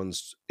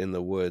everyone's in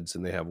the woods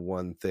and they have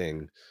one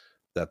thing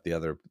that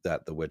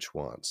the witch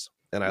wants.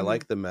 And I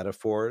like the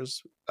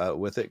metaphors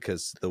with it,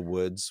 because the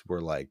woods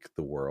were like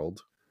the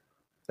world,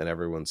 and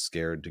everyone's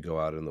scared to go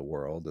out in the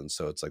world, and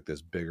so it's like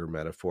this bigger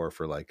metaphor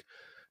for like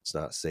it's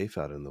not safe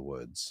out in the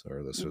woods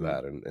or this or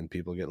that, and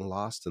people getting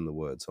lost in the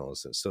woods and all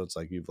this. So it's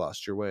like you've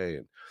lost your way,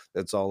 and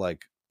it's all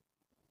like,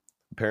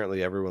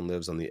 apparently everyone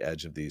lives on the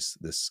edge of this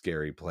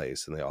scary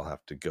place, and they all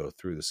have to go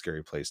through the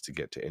scary place to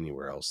get to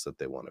anywhere else that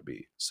they want to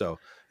be. So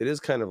it is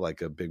kind of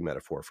like a big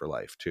metaphor for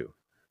life too.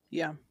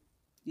 Yeah.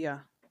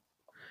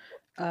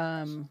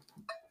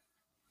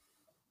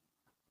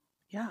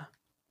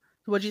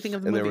 What do you think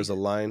of the movie? And there was a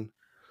line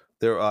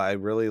there, I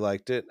really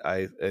liked it.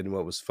 And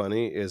what was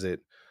funny is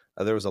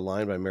there was a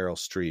line by Meryl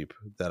Streep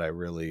that I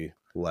really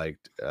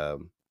liked,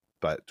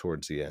 but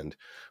towards the end,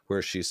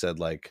 where she said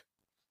like,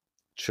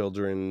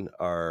 children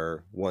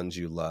are ones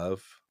you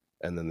love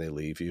and then they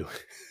leave you.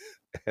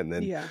 And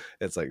then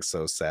it's like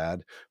so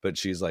sad, but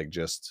she's like,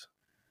 just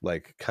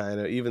like kind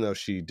of, even though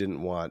she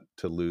didn't want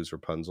to lose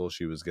Rapunzel,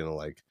 she was gonna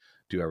like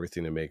do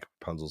everything to make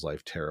Rapunzel's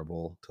life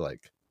terrible, to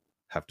like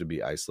have to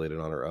be isolated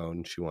on her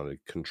own. She wanted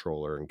to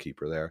control her and keep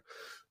her there,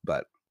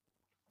 but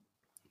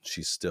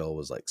she still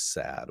was like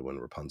sad when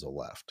Rapunzel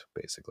left,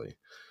 basically.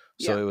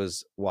 So it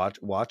was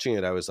watching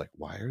it, I was like,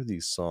 why are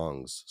these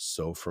songs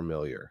so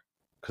familiar?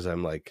 Because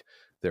I'm like,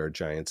 there are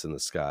giants in the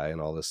sky and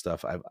all this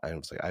stuff. I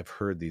was like, I've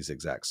heard these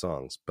exact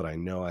songs, but I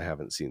know I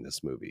haven't seen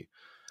this movie.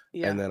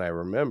 And then I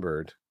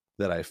remembered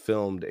that I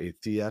filmed a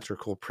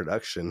theatrical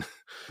production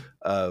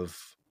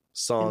of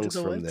songs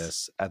from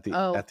this at the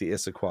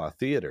Issaquah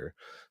Theater.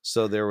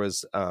 So there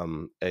was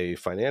a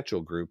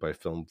financial group I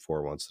filmed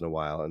for once in a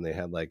while, and they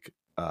had like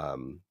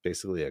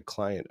basically a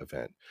client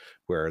event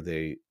where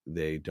they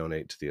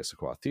donate to the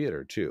Issaquah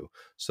Theater too.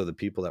 So the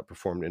people that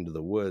performed Into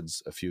the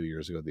Woods a few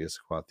years ago at the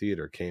Issaquah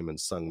Theater came and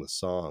sung the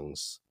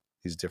songs,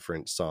 these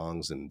different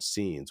songs and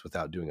scenes,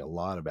 without doing a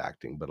lot of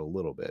acting, but a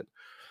little bit,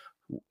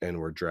 and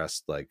were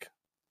dressed like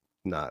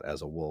not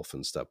as a wolf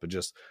and stuff, but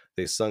just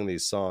they sung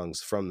these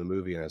songs from the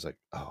movie. And I was like,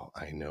 oh,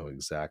 I know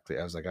exactly.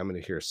 I was like, I'm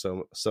going to hear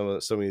so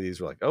many of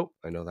these were like, oh,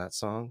 I know that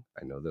song.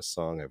 I know this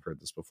song. I've heard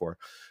this before,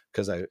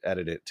 because I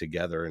edited it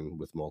together and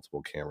with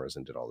multiple cameras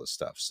and did all this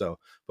stuff. So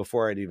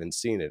before I'd even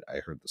seen it, I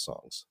heard the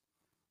songs.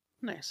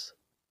 Nice.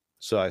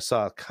 So I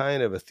saw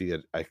kind of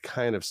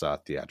saw a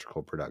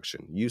theatrical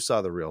production. You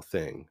saw the real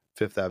thing.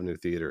 Fifth Avenue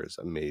Theater is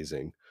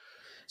amazing.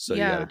 So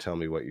you got to tell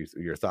me what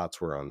your thoughts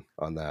were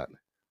on that.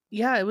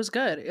 Yeah, it was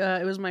good.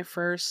 It was my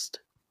first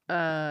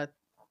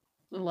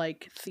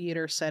like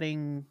theater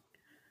setting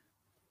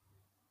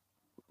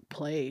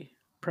play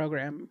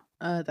program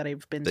that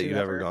I've been that to you've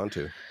ever gone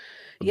to.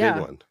 A big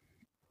one.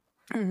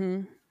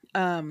 Mm-hmm.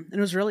 It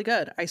was really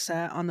good. I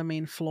sat on the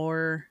main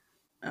floor,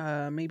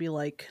 maybe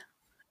like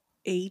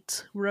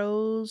 8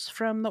 rows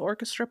from the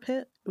orchestra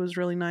pit. It was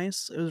really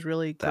nice. It was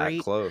really great.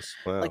 That close.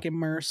 Wow. Like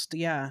immersed.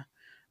 Yeah.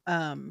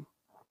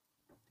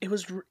 It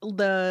was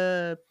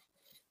the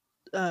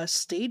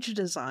stage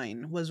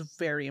design was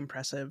very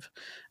impressive.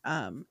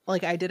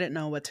 Like I didn't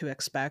know what to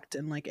expect,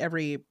 and like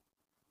every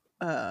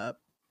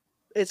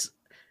it's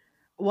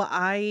well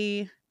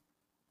I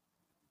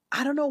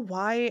don't know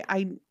why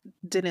I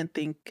didn't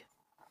think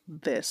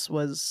this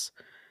was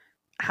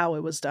how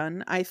it was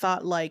done. I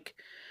thought like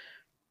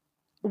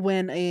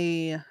when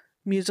a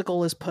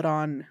musical is put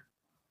on,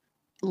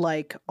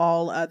 like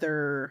all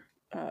other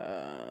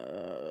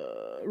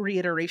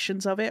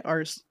reiterations of it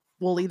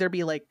will either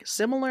be like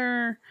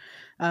similar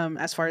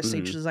as far as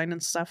stage design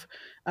and stuff,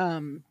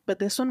 but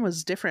this one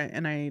was different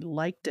and I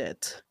liked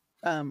it.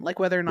 Like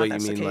whether or not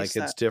that's the case. Like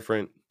it's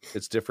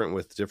different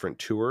with different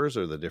tours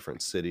or the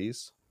different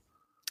cities?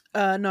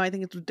 No, I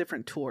think it's with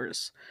different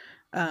tours.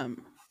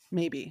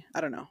 Maybe,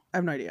 I don't know, I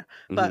have no idea.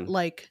 But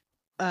like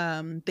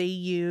they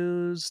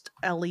used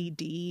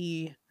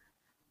LED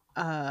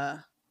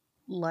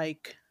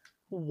like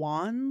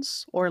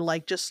wands or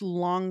like just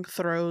long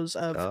throws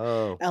of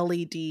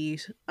LED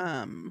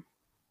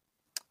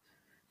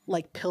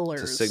like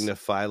pillars to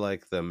signify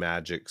like the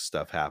magic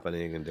stuff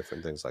happening and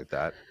different things like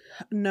that.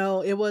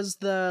 No, it was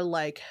the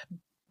like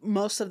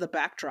most of the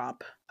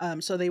backdrop.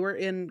 So they were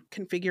in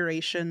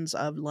configurations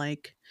of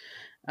like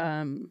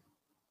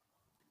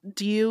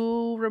do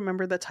you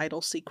remember the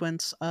title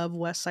sequence of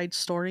West Side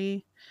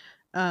Story?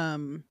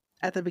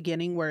 At the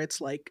beginning where it's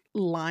like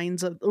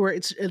lines of, or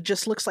it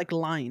just looks like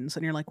lines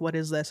and you're like, what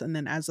is this? And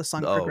then as the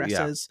song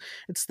progresses,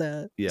 it's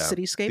the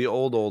cityscape. The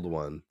old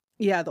one.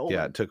 Yeah, the old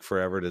one. It took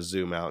forever to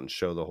zoom out and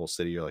show the whole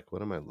city. You're like,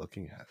 what am I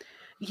looking at?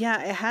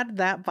 Yeah, it had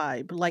that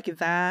vibe, like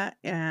that,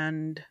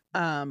 and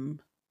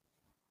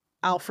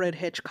Alfred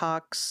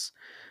Hitchcock's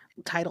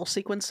title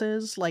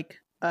sequences, like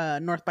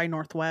North by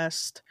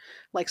Northwest,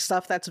 like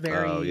stuff that's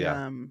very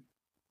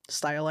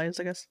stylized,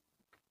 I guess.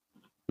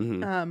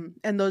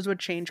 And those would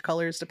change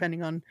colors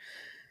depending on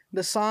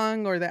the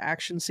song or the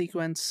action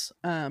sequence,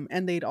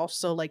 and they'd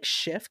also like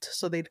shift,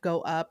 so they'd go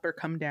up or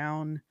come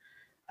down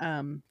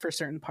for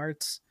certain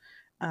parts,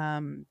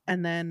 and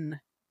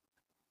then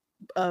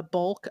a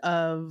bulk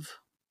of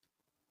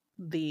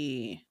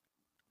the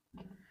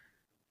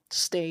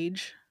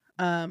stage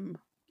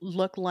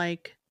look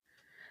like,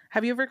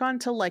 have you ever gone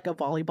to like a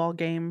volleyball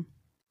game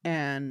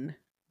and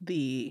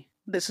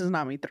this is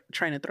not me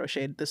trying to throw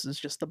shade, this is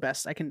just the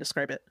best I can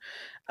describe it.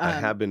 I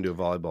have been to a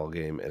volleyball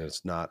game and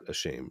it's not a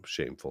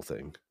shameful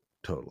thing.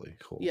 Totally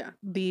cool. Yeah,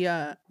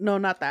 the no,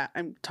 not that,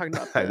 I'm talking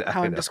about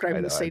how I'm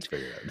describing the stage.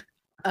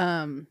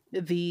 The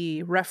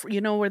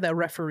you know where the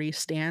referee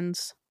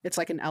stands, it's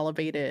like an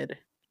elevated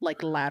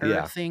like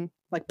ladder thing,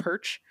 like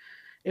perch.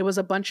 It was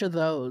a bunch of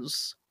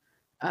those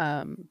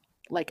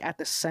like at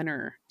the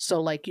center,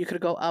 so like you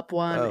could go up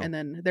one and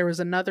then there was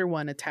another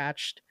one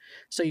attached,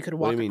 so you could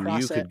walk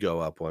across it. You could go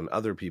up one,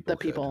 other people, the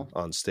people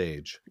on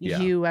stage,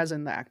 you as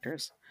in the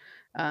actors.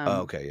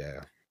 Okay.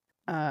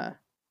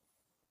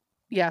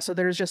 Yeah, so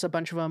there's just a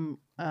bunch of them.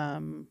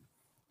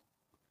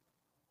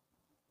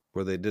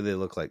 Did they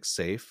look like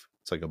safe?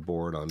 It's like a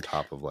board on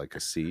top of like a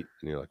seat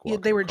and you're like,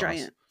 they were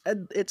across.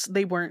 giant.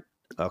 They weren't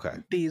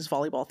these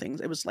volleyball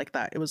things. It was like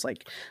that. It was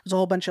like a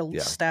whole bunch of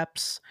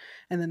steps,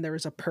 and then there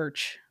was a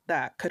perch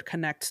that could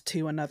connect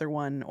to another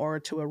one or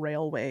to a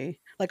railway,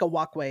 like a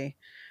walkway,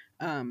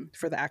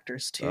 for the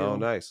actors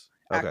to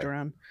act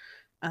around.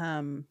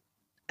 And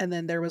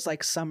then there was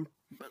like some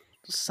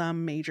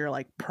major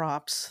like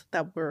props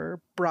that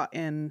were brought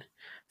in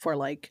for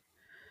like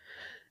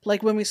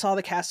when we saw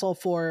the castle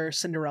for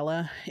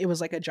Cinderella, it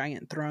was like a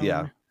giant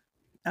throne.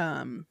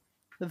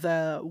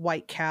 The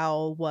white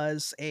cow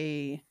was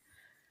it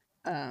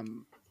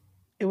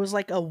was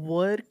like a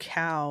wood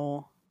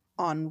cow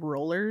on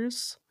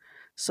rollers,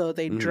 so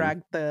they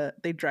drag the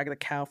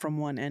cow from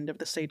one end of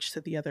the stage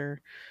to the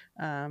other.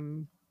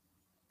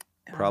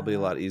 Probably a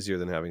lot easier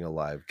than having a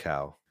live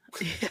cow.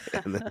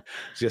 And then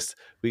just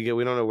we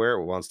don't know where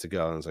it wants to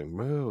go, and it's like,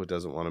 moo, it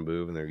doesn't want to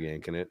move, and they're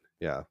yanking it.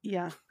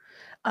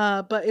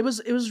 But it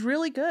was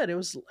really good. It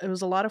was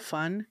a lot of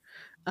fun.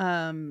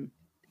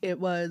 It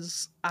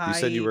was. You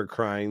said you were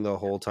crying the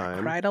whole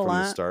time. Cried a lot.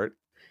 From the start.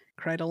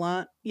 Cried a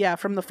lot. Yeah,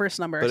 from the first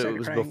number. But it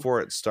was crying before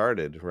it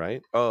started,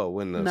 right? Oh,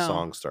 when the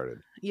song started.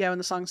 Yeah, when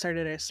the song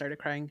started, I started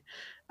crying.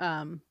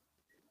 And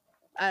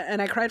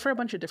I cried for a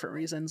bunch of different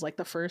reasons. Like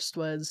the first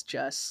was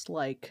just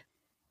like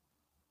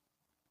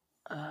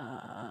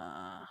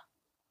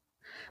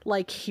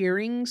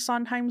hearing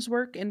Sondheim's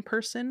work in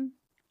person,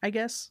 I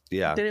guess.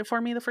 Yeah. Did it for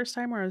me the first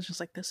time, where I was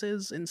just like, this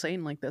is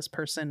insane. Like this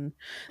person,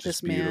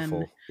 just this man.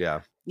 Beautiful.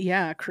 Yeah.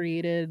 Yeah,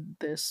 created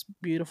this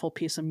beautiful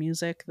piece of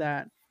music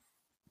that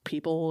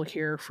people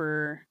here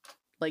for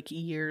like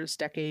years,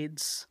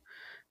 decades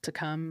to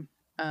come.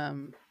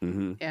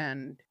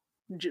 And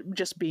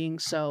just being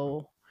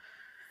so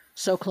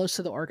close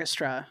to the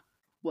orchestra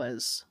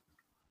was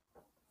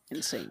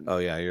insane. Oh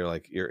yeah,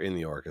 you're in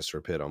the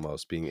orchestra pit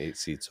almost, being 8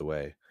 seats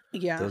away.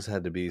 Yeah, those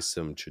had to be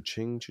some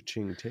cha-ching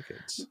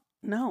tickets.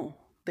 No,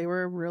 they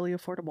were really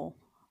affordable.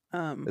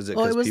 Is it? It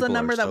was the people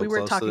number that so we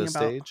were talking about.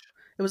 stage?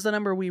 It was the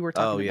number we were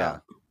talking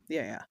about.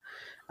 Yeah.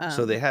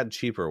 So they had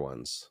cheaper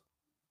ones.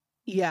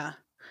 Yeah,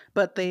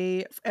 but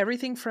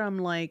everything from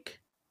like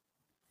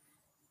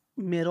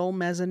middle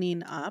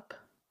mezzanine up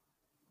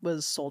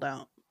was sold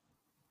out.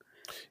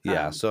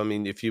 Yeah, so I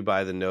mean, if you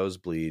buy the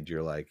nosebleed,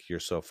 you're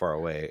so far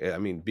away. I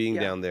mean, being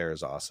down there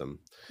is awesome.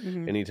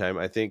 Anytime,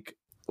 I think.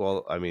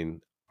 Well, I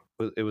mean,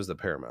 it was the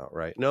Paramount,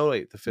 right? No,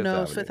 wait, the Fifth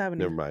Avenue. Fifth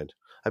Avenue. Never mind.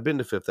 I've been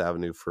to Fifth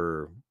Avenue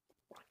for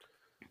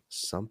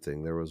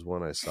something. There was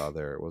one I saw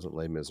there. It wasn't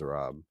Les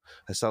Miserables.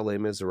 I saw Les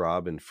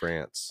Miserables in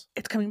France.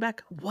 It's coming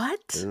back.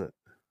 What?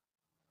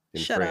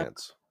 In Shut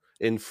France. Up.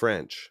 In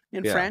French.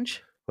 In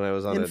French? When I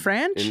was on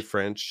French? In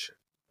French.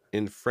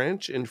 In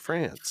France.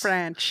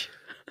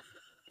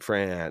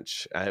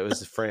 French. It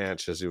was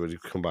French, as you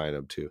would combine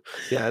them too.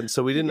 Yeah, and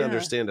so we didn't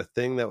understand a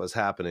thing that was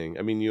happening.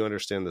 I mean, you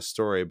understand the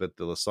story, but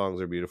the songs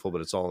are beautiful,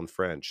 but it's all in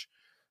French.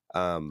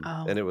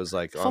 And it was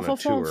like on a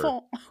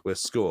tour with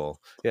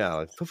school. Yeah,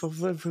 like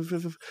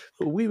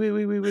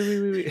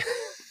oui.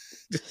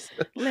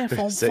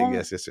 Saying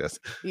yes.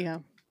 Yeah.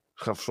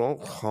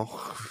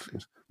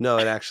 No,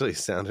 it actually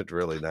sounded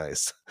really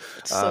nice,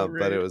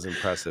 but it was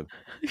impressive.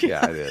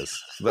 Yeah, it is.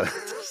 But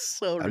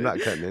so I'm not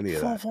cutting any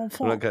of that.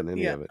 I'm not cutting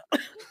any of it.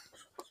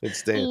 It's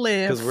staying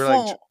because we're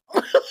like,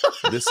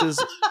 this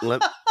is.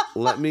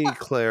 Let me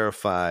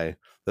clarify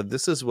that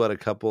this is what a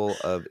couple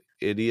of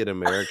idiot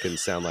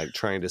Americans sound like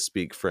trying to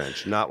speak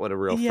French, not what a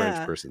real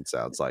French person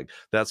sounds like.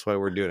 That's why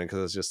we're doing it,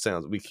 because it just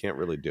sounds, we can't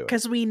really do it.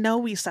 Because we know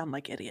we sound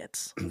like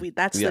idiots.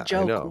 That's the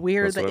joke.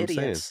 We're the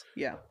idiots.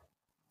 Yeah.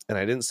 And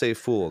I didn't say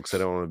fool because I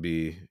don't want to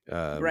be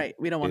right.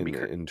 We don't want to be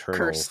internal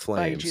cursed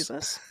flames by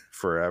Jesus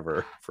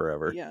forever.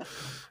 Yeah.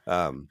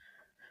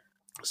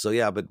 So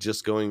yeah, but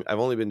just going, I've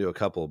only been to a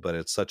couple, but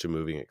it's such a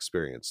moving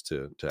experience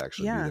to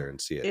actually be there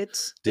and see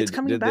it. It's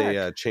coming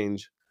back.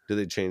 Did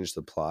they change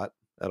the plot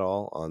at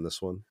all on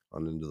this one,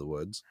 on Into the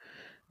Woods?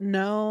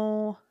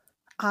 No,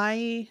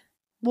 I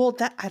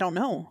don't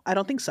know. I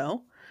don't think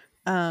so.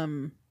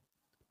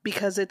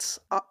 Because it's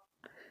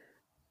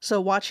so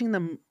watching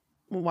the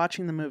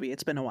movie,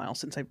 it's been a while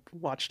since I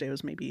watched it. It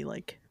was maybe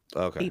like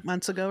 8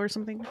 months ago or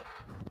something.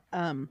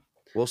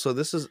 Well, so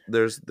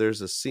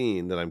there's a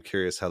scene that I'm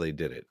curious how they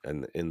did it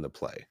in the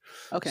play.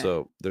 Okay.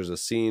 So there's a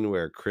scene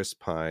where Chris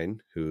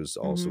Pine, who's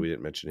also, we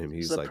didn't mention him,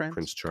 he's like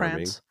Prince Charming.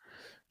 Prance.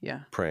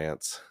 Yeah.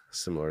 Prance,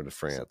 similar to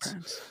France.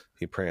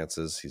 He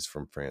prances. He's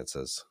from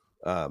Francis.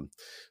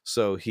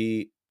 So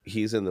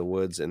he's in the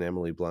woods, and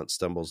Emily Blunt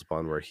stumbles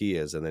upon where he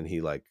is, and then he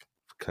like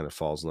kind of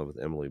falls in love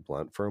with Emily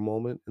Blunt for a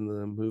moment in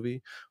the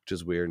movie, which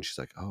is weird. And she's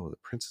like, "Oh, the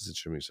princess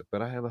is in me,"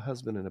 but I have a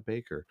husband and a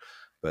baker.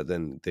 But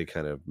then they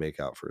kind of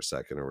make out for a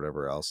second or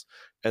whatever else,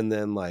 and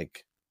then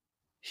like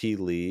he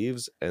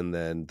leaves, and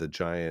then the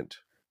giant,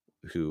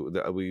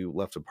 we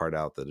left a part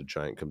out that a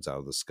giant comes out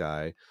of the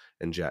sky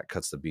and Jack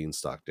cuts the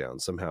beanstalk down.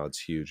 Somehow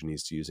it's huge and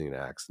he's using an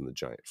axe, and the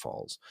giant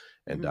falls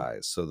and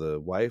dies. So the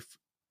wife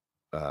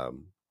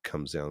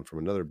comes down from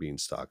another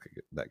beanstalk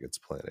that gets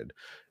planted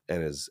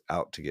and is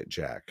out to get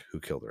Jack,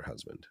 who killed her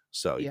husband.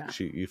 So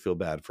you feel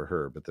bad for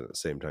her, but then at the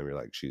same time you're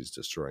like, she's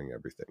destroying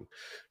everything.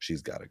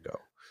 She's got to go.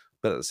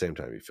 But at the same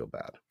time you feel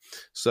bad.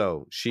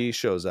 So she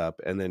shows up,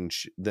 and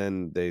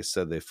then they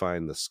said they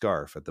find the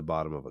scarf at the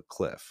bottom of a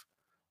cliff.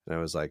 And I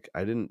was like,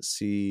 I didn't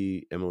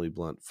see Emily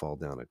Blunt fall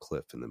down a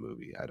cliff in the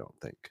movie. I don't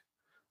think.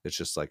 It's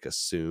just like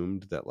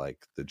assumed that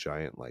like the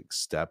giant like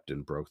stepped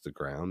and broke the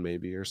ground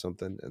maybe or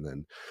something. And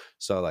then,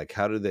 so like,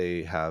 how do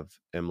they have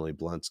Emily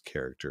Blunt's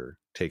character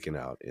taken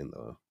out in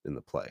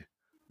the play?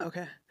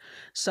 Okay.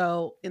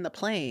 So in the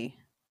play,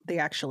 they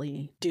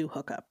actually do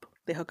hook up.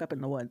 They hook up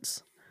in the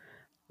woods.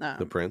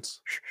 The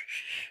prince?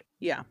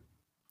 Yeah.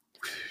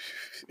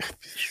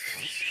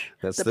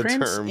 That's the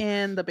prince term.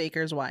 And the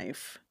baker's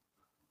wife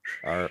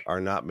are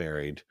not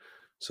married,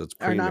 so it's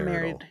premarital. Are not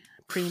married.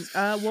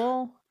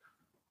 Well,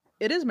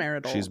 it is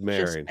marital. She's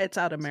married. It's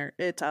out of marriage.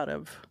 It's out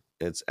of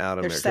marriage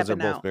because they're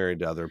both married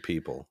to other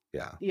people.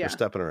 Yeah, they're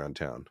stepping around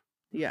town.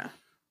 Yeah,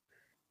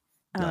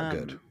 not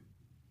good.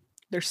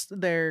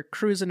 They're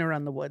cruising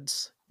around the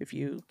woods. If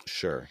you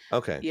sure,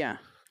 okay, yeah.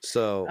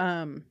 So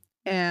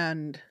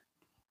and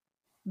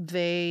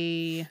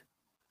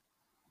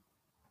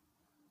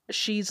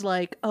she's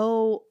like,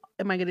 "Oh,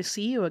 am I going to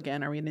see you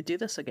again? Are we going to do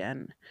this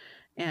again?"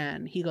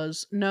 And he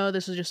goes, "No,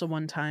 this is just a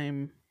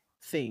one-time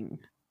thing."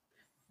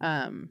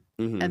 And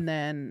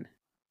then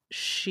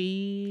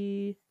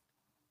she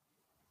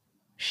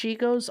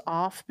goes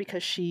off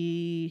because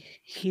she's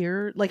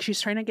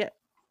trying to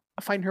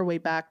find her way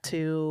back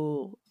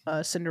to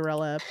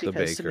Cinderella,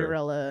 because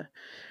Cinderella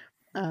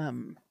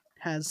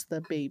has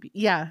the baby.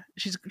 Yeah,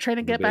 she's trying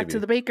to get back to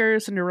the baker,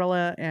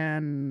 Cinderella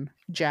and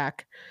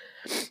Jack.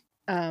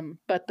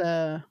 But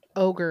the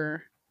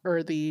ogre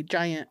or the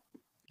giant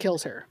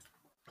kills her,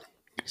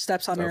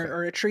 steps on her,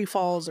 or a tree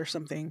falls or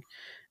something,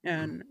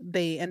 and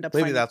they end up.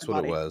 Maybe that's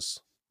what it was.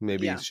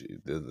 Maybe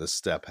the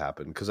step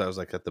happened because I was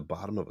like at the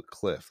bottom of a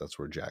cliff. That's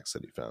where Jack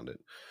said he found it.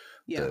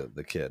 Yeah,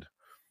 the kid.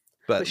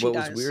 But what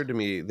was weird to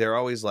me, they're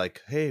always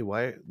like, "Hey,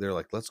 why?" They're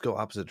like, "Let's go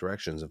opposite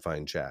directions and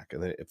find Jack."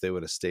 And then if they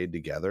would have stayed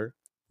together,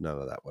 none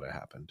of that would have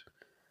happened.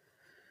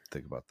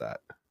 Think about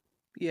that.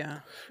 Yeah,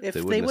 if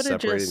they would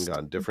have separated and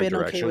gone different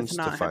directions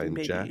to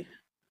find Jack.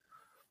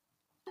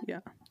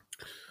 Yeah,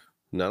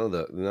 none of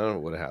it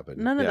would have happened.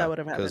 None of that would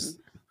have happened.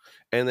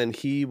 And then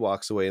he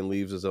walks away and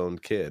leaves his own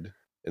kid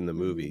in the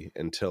movie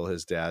until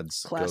his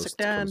dad's ghost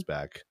comes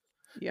back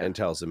and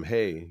tells him,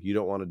 "Hey, you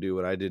don't want to do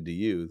what I did to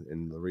you,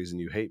 and the reason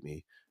you hate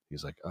me."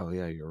 He's like, "Oh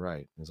yeah, you're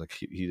right." He's like,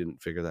 he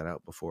didn't figure that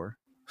out before.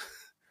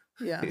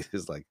 Yeah,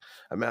 he's like,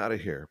 "I'm out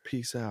of here.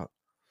 Peace out."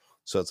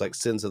 So it's like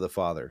sins of the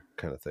father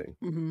kind of thing.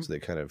 Mm-hmm. So they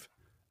kind of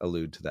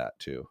allude to that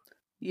too.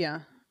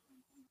 Yeah.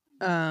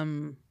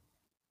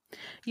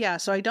 Yeah.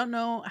 So I don't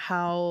know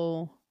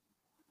how.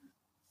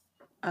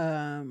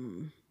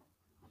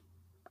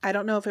 I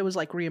don't know if it was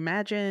like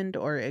reimagined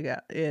or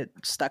it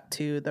stuck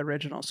to the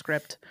original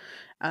script,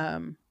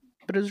 but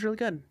it was really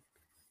good.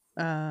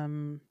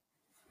 Trying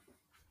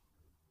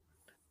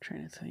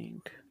to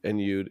think.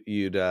 And you'd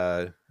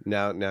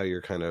now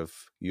you're kind of,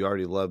 you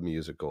already love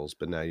musicals,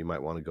 but now you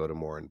might want to go to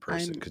more in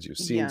person because you've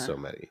seen so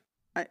many.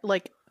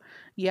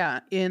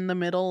 In the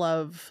middle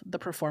of the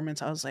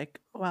performance, I was like,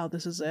 wow,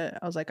 this is it.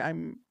 I was like,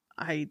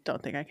 I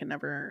don't think I can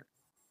ever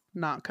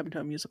not come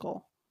to a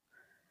musical.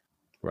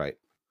 Right.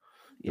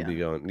 You'll be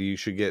going. You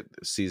should get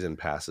season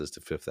passes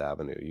to Fifth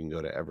Avenue. You can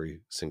go to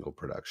every single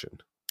production.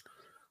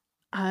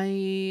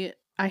 I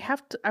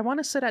want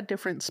to sit at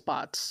different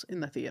spots in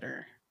the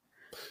theater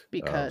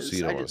because so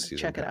you don't I want just to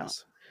check pass. it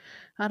out.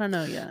 I don't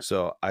know yet.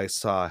 So I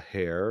saw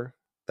Hair.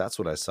 That's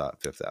what I saw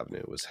at Fifth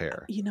Avenue was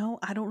Hair.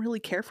 I don't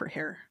really care for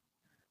Hair.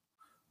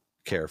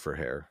 Care for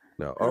Hair?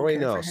 No. Oh wait,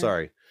 no.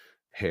 Sorry.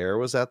 Hair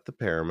was at the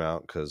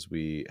Paramount because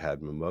we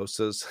had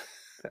mimosas.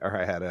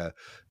 Or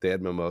they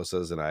had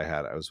mimosas, and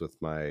I was with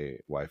my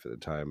wife at the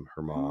time,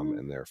 her mom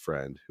and their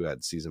friend who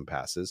had season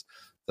passes.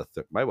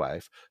 My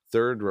wife,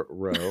 third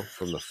row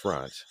from the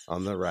front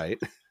on the right.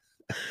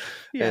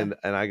 And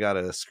I got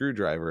a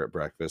screwdriver at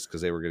breakfast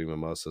because they were getting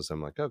mimosas.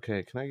 I'm like,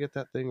 okay, can I get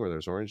that thing where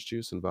there's orange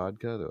juice and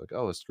vodka? They're like,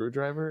 oh, a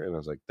screwdriver? And I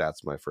was like,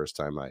 that's my first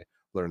time I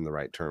learned the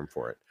right term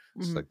for it.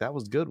 It's like, that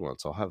was good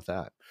once. I'll have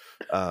that.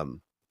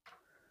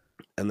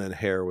 And then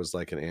Hair was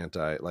like an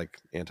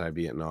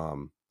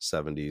anti-Vietnam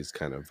 70s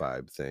kind of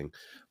vibe thing.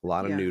 A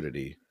lot of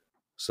nudity.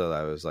 So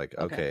I was like,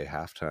 okay,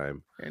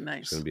 halftime. Very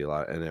nice. It's going to be a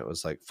lot. And it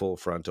was like full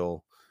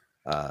frontal,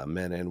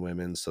 men and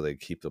women. So they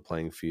keep the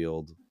playing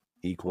field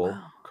equal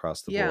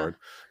across the board.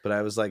 But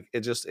I was like,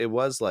 it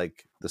was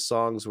like the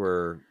songs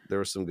there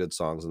were some good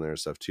songs in there and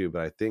stuff too.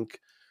 But I think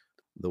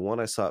the one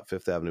I saw at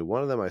Fifth Avenue,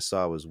 one of them I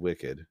saw was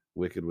Wicked.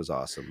 Wicked was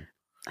awesome.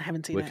 I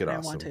haven't seen Wicked. I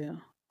want to.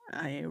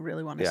 I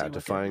really want to see Wicked.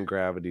 Defying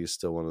Gravity is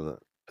still one of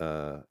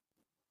the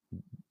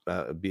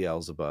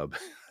Beelzebub.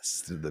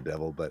 The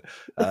devil, but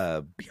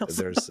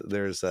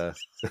there's a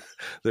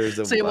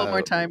say it one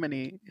more time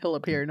and he'll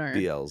appear. No,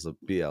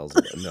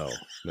 Beelzebub. No,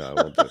 I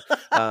won't do it.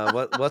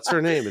 What's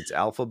her name? It's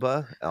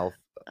Alphaba or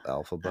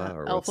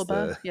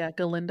Alphaba.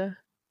 Galinda.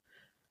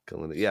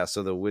 Yeah,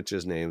 so the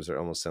witches' names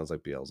almost sounds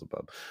like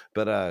Beelzebub,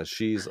 but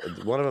she's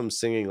one of them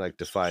singing like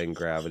 "Defying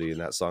Gravity" in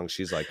that song.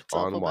 She's like it's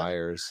on Alphaba.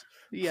 Wires,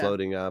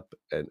 floating up,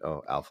 and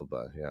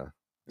Alphaba. Yeah.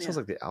 Sounds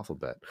like the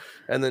alphabet.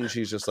 And then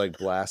she's just like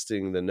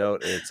blasting the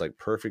note and it's like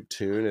perfect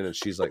tune and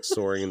she's like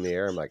soaring in the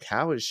air. I'm like,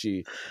 how is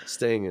she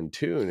staying in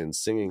tune and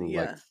singing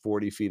like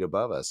 40 feet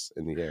above us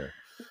in the air?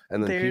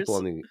 And then people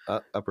on the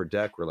upper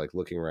deck were like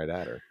looking right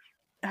at her.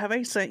 Have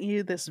I sent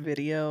you this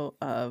video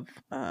of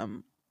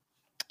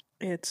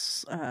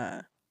it's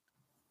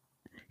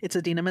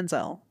Idina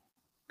Menzel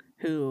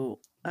who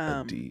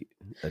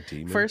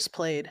first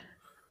played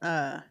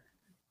Alphaba.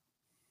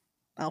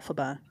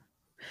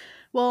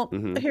 Well,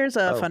 here's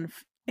a fun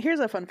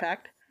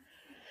fact.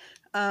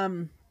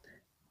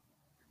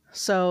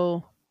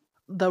 So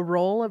the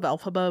role of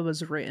Alphaba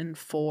was written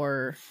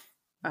for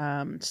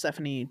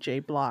Stephanie J.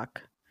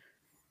 Block,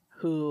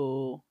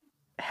 who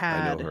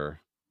had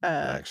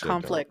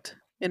conflict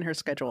in her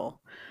schedule,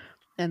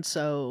 and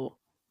so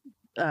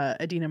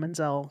Idina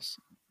Menzel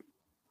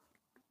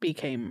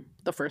became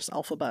the first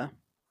Alphaba.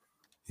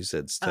 You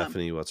said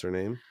Stephanie. What's her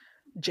name?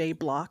 J.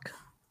 Block.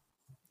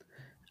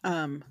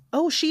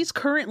 She's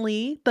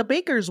currently the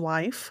baker's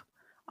wife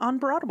on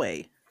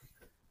Broadway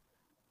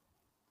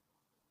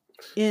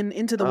in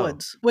Into the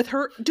Woods with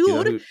her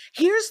dude.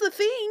 Here's the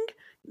thing.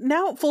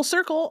 Now, full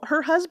circle,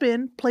 her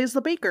husband plays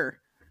the baker.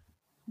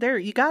 There,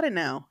 you got it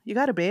now. You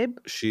got it, babe.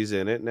 She's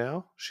in it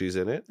now? She's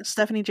in it?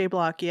 Stephanie J.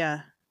 Block,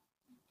 yeah.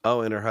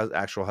 Oh, and her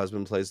actual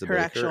husband plays the Her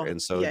baker, actual, and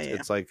so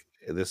it's like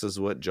this is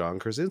what John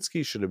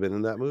Krasinski should have been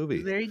in that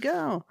movie. There you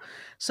go.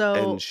 So,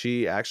 and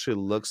she actually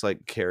looks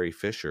like Carrie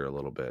Fisher a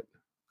little bit.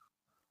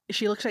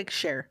 She looks like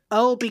Cher.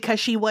 Oh, because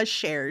she was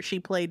Cher. She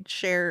played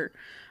Cher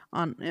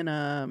in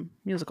a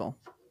musical.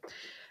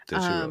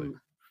 Did she really?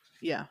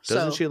 Yeah.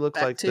 Doesn't she look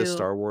like the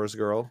Star Wars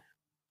girl?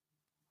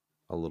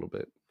 A little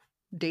bit.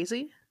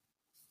 Daisy?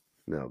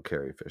 No,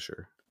 Carrie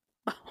Fisher.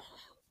 Am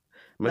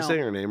I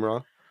saying her name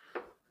wrong?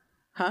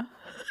 Huh?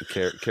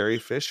 Carrie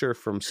Fisher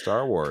from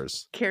Star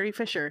Wars. Carrie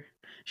Fisher.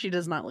 She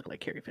does not look like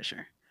Carrie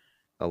Fisher.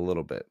 A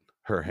little bit.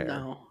 Her hair.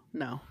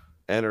 No.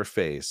 And her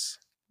face.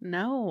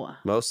 No.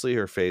 Mostly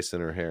her face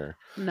and her hair.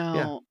 No.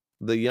 Yeah.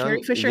 The young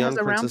Carrie Fisher has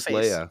a Princess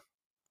round face. Leia.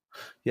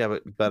 Yeah,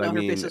 but no, I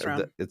mean, her face is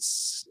round.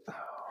 it's. Oh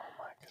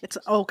my goodness. It's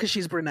because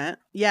she's brunette.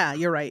 Yeah,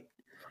 you're right.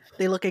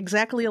 They look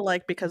exactly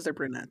alike because they're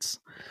brunettes.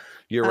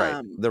 You're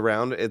right. The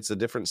round, it's a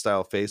different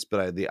style face,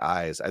 but the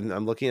eyes.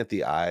 I'm looking at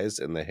the eyes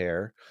and the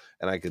hair,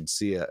 and I could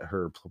see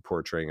her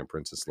portraying a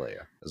Princess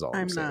Leia. Is all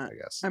I'm saying, I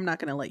guess. I'm not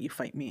going to let you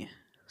fight me.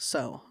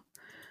 So.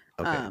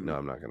 Okay, no,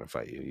 I'm not going to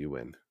fight you. You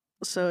win.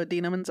 So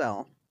Idina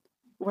Menzel.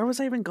 Where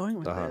was I even going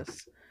with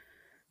this?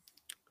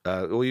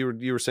 Well,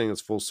 you were saying it's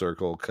full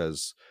circle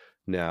because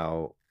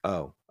now.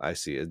 Oh, I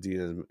see.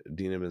 Idina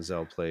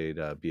Menzel played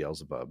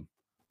Beelzebub.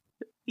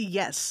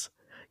 Yes.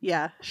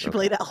 Yeah, she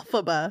played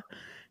Elphaba.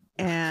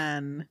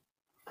 And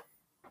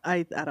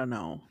I don't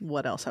know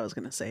what else I was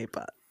going to say,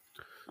 but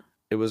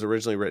it was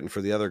originally written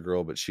for the other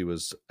girl, but she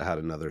had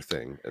another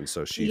thing, and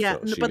so she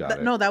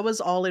no, that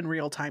was all in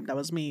real time. That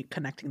was me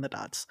connecting the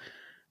dots.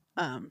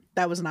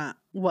 That was not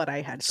what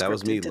I had. That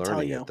was me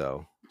learning it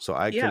though. So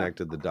I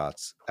connected the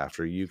dots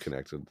after you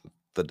connected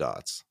the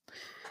dots.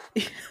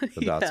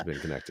 The dots have been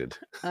connected.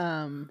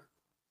 And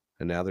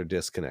now they're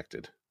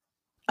disconnected.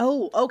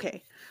 Oh,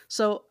 okay.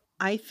 So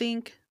I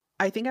think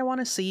I want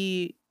to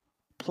see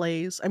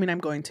plays. I mean, I'm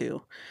going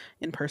to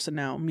in person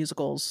now,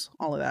 musicals,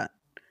 all of that.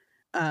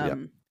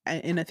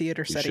 In a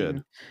theater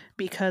setting,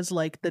 because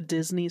like the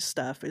Disney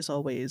stuff is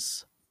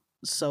always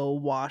so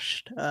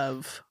washed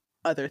of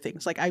other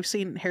things. Like I've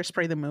seen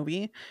Hairspray the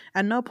movie,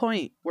 at no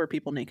point were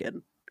people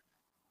naked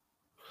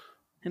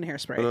in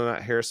Hairspray. No,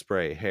 not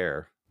Hairspray,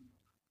 Hair.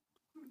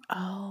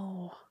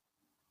 Oh,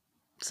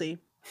 see.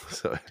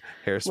 So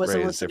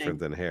Hairspray is different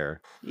than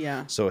Hair.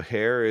 Yeah. So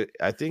Hair,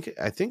 I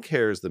think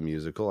Hair is the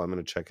musical. I'm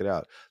going to check it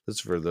out. This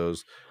is for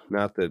those,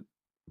 not that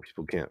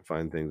people can't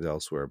find things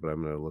elsewhere, but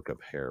I'm going to look up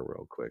Hair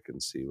real quick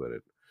and see what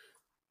it,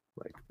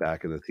 like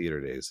back in the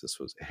theater days, this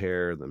was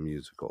Hair the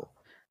musical.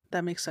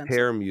 That makes sense.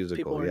 Hair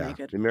musical, yeah.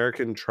 Naked. The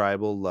American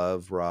Tribal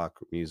Love Rock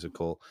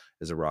Musical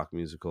is a rock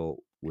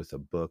musical with a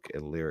book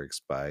and lyrics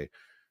by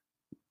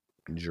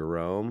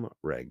Jerome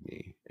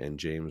Regni and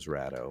James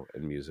Ratto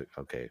and music.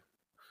 Okay.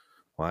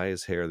 Why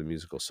is Hair the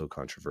musical so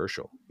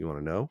controversial? You want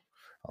to know?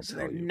 I'll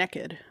tell you.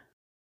 Naked.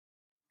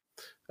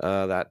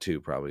 That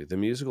too, probably. The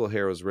musical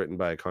Hair was written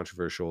by a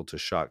controversial to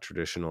shock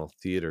traditional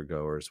theater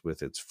goers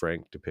with its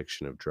frank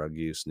depiction of drug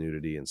use,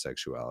 nudity, and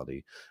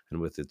sexuality,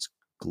 and with its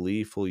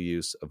gleeful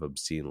use of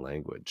obscene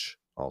language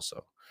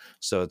also.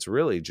 So it's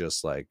really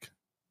just like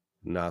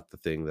not the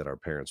thing that our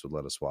parents would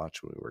let us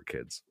watch when we were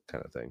kids,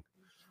 kind of thing.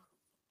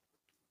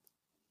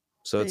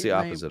 So it's the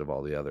opposite of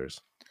all the others.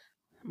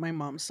 My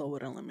mom still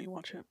wouldn't let me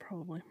watch it,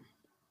 probably.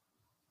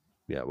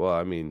 Yeah, well,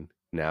 I mean,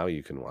 now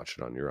you can watch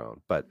it on your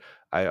own. But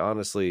I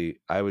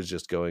was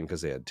just going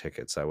because they had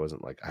tickets. I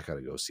wasn't like, I got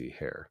to go see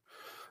Hair.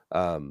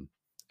 And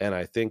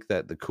I think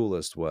that the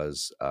coolest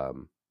was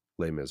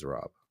Les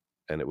Miserables.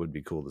 And it would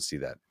be cool to see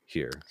that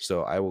here.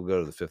 So I will go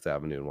to the Fifth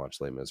Avenue and watch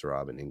Les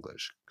Miserables in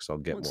English because I'll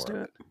get more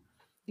of it.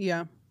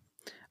 Yeah.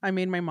 I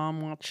made my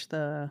mom watch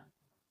the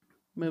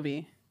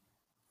movie.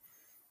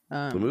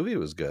 The movie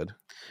was good.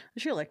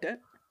 She liked it.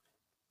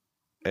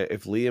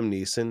 If Liam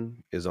Neeson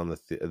is on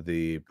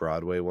the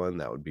Broadway one,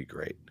 that would be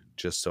great.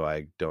 Just so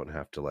I don't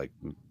have to like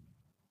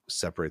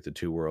separate the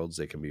two worlds;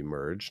 they can be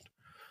merged.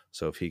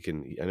 So if he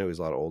can, I know he's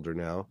a lot older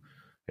now,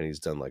 and he's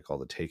done like all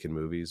the Taken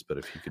movies. But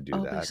if he could do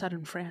that, they said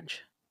in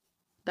French.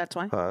 That's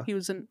why he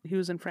was in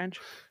French.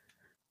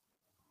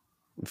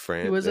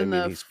 French.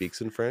 He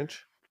speaks in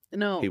French.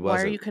 No, why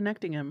are you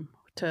connecting him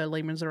to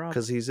Les Miserables?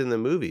 Because he's in the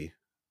movie.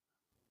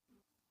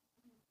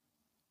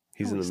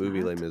 He's in the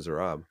movie Les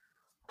Miserables.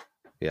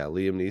 Yeah,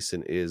 Liam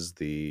Neeson is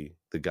the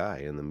guy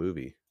in the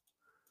movie.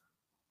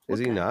 Is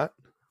he not?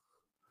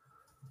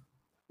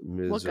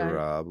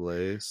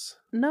 Miserables.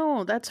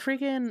 No, that's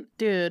freaking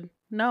dude.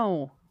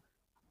 No,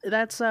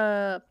 that's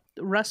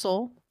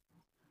Russell.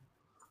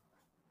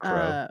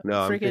 Crowe.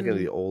 No, I'm thinking of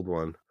the old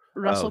one.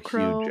 Russell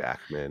Crowe. Hugh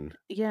Jackman.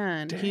 Yeah,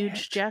 and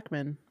Huge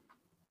Jackman.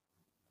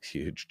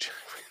 Huge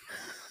Jackman.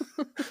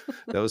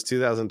 That was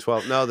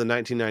 2012. No, the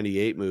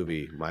 1998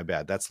 movie. My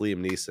bad. That's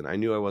Liam Neeson. I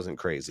knew I wasn't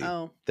crazy.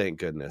 Oh, thank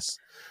goodness.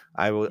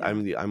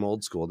 I'm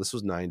old school. This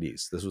was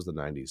 90s. This was the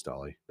 90s,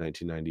 Dolly.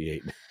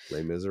 1998.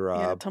 Les Miserables.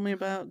 Yeah, tell me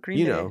about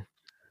Green Day.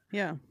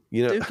 Yeah.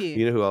 Dookie.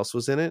 You know who else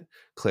was in it?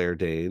 Claire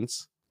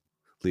Danes,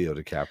 Leo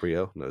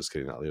DiCaprio. No, just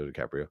kidding. Not Leo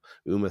DiCaprio.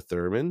 Uma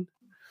Thurman,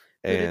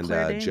 and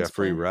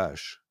Jeffrey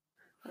Rush.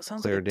 That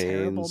sounds Claire like a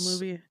terrible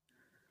Danes. movie.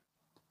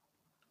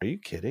 Are you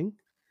kidding?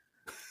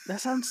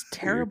 That sounds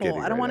terrible.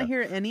 I don't want to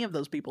hear any of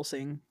those people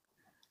sing.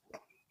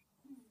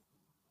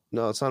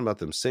 No, it's not about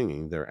them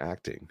singing. They're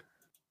acting.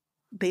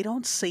 They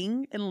don't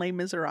sing in Les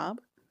Miserables?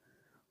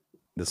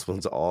 This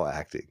one's all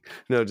acting.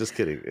 No, just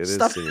kidding. It is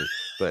singing.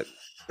 But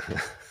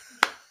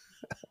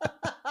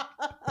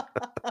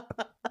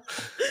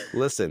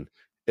listen,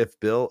 if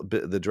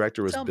the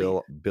director was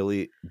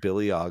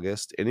Billy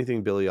August,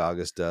 anything Billy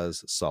August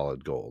does,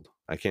 solid gold.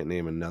 I can't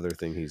name another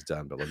thing he's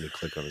done, but let me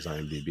click on his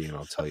IMDb and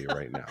I'll tell you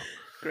right now.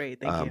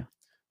 Great, thank you.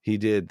 He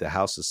did The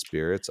House of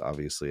Spirits,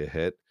 obviously a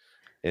hit.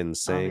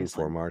 Insane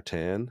for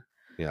Martin,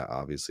 yeah,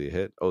 obviously a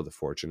hit. Oh, The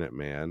Fortunate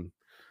Man.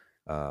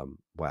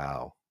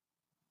 Wow.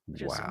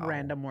 Just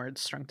random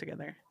words strung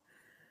together.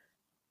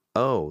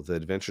 Oh, The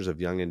Adventures of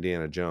Young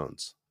Indiana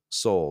Jones.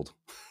 Sold.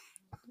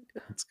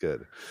 It's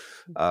good.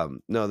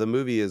 No, the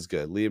movie is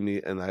good. Liam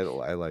Neeson, and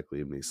I like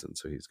Liam Neeson,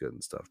 so he's good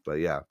and stuff. But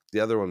yeah,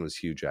 the other one was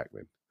Hugh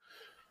Jackman.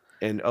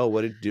 And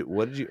what did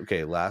you?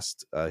 Okay,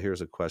 last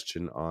here's a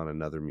question on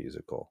another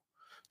musical.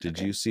 Did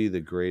you see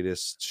The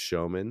Greatest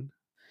Showman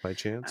by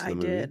chance? I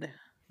did.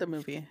 The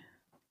movie.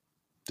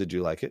 Did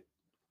you like it?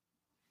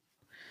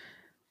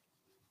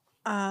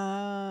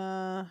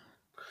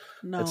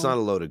 No. It's not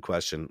a loaded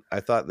question.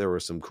 I thought there were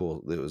some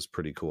cool. It was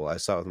pretty cool. I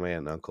saw it with my aunt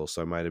and uncle,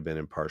 so I might have been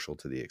impartial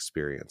to the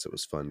experience. It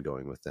was fun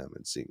going with them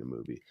and seeing a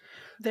movie.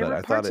 There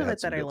were parts of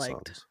it that I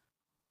liked.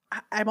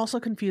 I'm also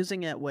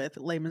confusing it with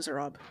Les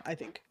Miserables, I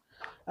think,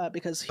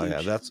 because huge. Oh,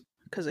 yeah, that's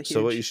because of huge.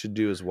 So what you should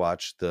do is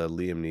watch the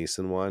Liam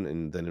Neeson one,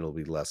 and then it'll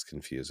be less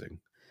confusing.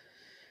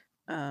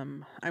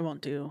 I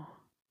won't do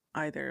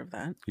either of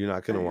that. You're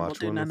not going to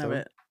watch one? None of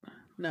it.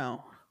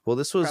 No. Well,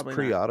 this was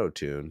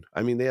pre-auto-tune.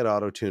 I mean, they had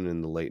auto-tune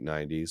in the late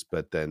 90s,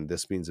 but then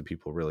this means that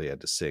people really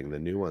had to sing. The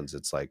new ones,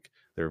 it's like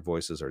their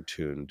voices are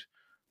tuned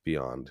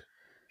beyond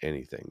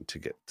anything to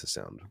get to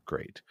sound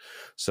great.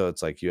 So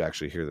it's like you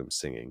actually hear them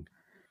singing.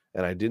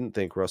 And I didn't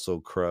think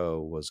Russell Crowe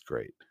was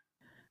great.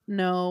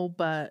 No,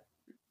 but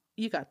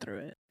you got through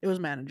it. It was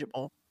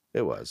manageable.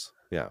 It was,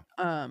 yeah.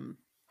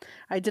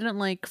 I didn't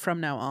like From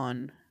Now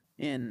On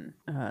in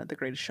The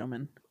Greatest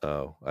Showman.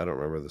 Oh, I don't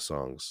remember the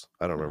songs.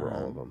 I don't remember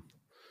all of them.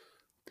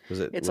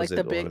 It's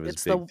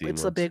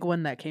the big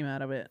one that came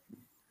out of it.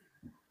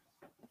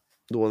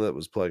 The one that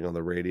was playing on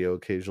the radio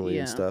occasionally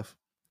and stuff.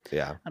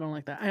 Yeah, I don't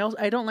like that.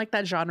 I don't like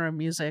that genre of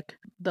music.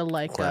 The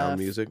clown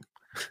music.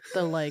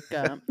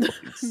 The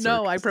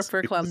no, I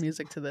prefer clown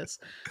music to this.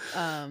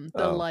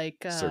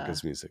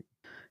 Circus music.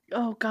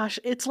 Oh gosh,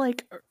 it's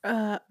like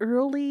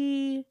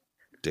early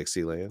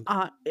Dixieland.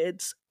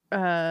 It's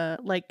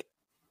like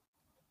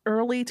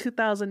early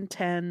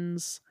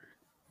 2010s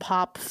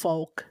pop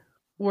folk,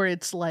 where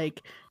it's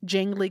like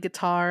jangly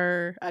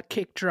guitar, a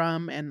kick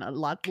drum, and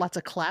lots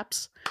of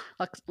claps,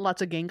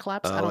 lots of gang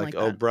claps. I don't like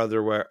that. Oh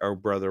brother, where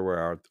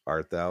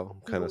art thou?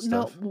 Kind of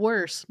stuff. No,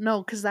 worse.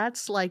 No, because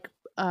that's like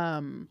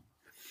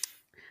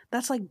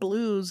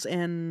blues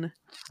and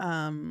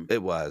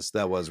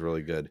that was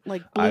really good.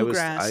 Like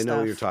bluegrass. I know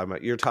what you're talking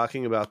about. You're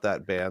talking about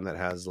that band that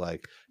has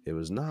like, it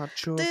was not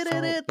your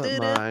fault but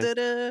mine.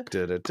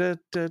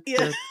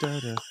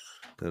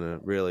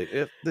 Really,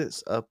 if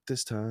this up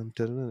this time,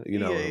 you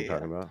know what I'm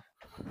talking about.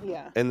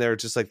 Yeah. And they're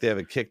just like, they have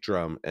a kick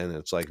drum and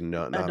it's like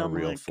not a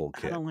real full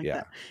kit. I don't like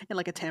that. And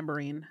like a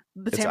tambourine.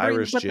 The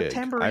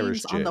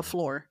tamborine's on the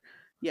floor.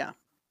 Yeah.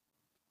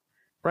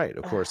 Right,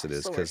 of course it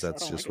is, because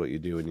that's just what you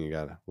do when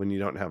you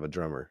don't have a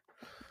drummer.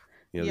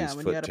 When you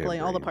got to play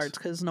all the parts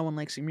because no one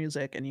likes your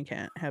music and you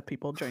can't have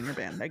people join your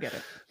band. I get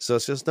it. So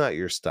it's just not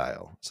your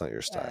style. It's not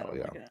your style.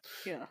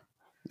 Yeah.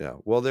 Yeah.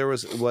 Well, there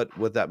was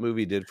what that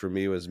movie did for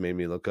me was made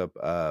me look up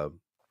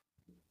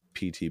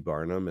P.T.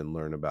 Barnum and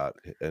learn about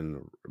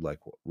and like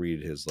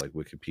read his like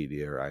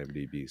Wikipedia or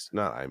IMDb,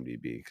 not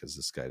IMDb because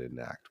this guy didn't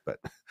act, but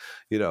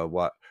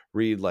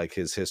read like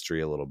his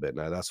history a little bit.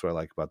 Now that's what I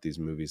like about these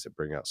movies that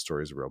bring out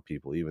stories of real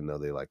people, even though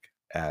they like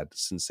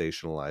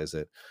sensationalize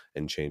it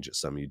and change it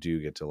some. You do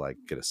get to like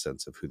get a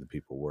sense of who the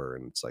people were,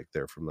 and it's like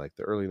they're from like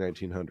the early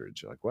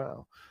 1900s. You're like,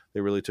 wow,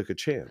 they really took a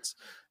chance,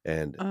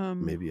 and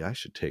maybe I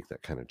should take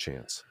that kind of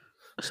chance.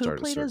 Who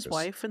played his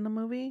wife in the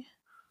movie?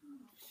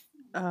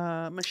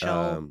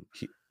 Michelle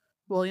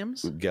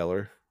Williams.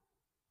 Gellar.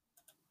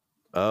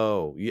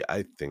 Oh yeah,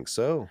 I think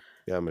so.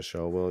 Yeah,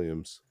 Michelle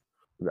Williams.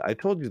 I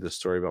told you the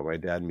story about my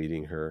dad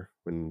meeting her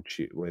when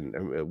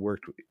it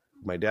worked.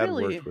 My dad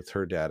worked with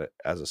her dad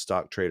as a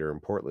stock trader in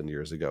Portland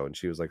years ago, and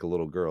she was like a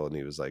little girl, and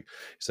he's like,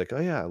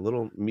 oh yeah,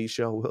 little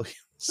Michelle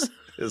Williams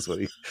is what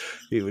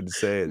he would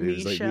say, and he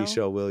was like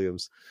Michelle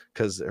Williams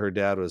because her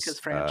dad was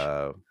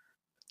French.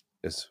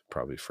 It's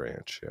probably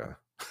French, yeah.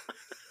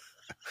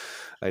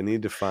 I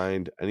need to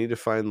find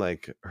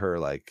like her,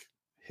 like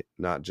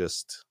not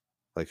just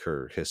like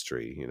her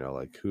history,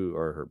 like who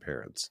are her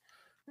parents.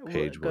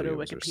 Paige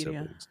Williams or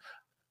siblings.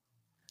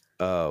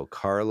 Oh,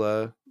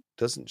 Carla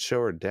doesn't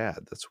show her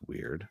dad. That's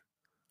weird.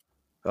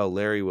 Oh,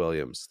 Larry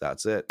Williams.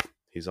 That's it.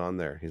 He's on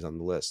there. He's on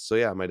the list. So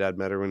yeah, my dad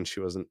met her when she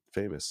wasn't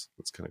famous.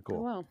 That's kind of cool.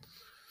 Oh, wow.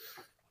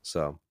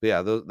 So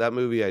yeah, that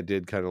movie I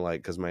did kind of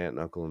like because my aunt and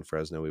uncle in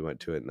Fresno, we went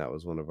to it, and that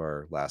was one of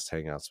our last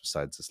hangouts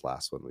besides this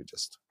last one we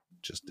just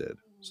did.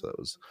 So it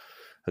was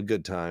a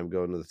good time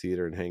going to the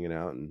theater and hanging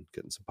out and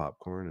getting some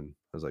popcorn. And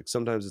I was like,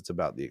 sometimes it's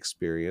about the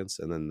experience,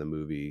 and then the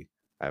movie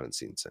I haven't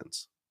seen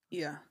since.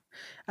 Yeah,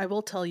 I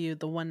will tell you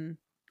the one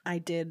I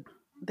did.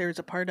 There's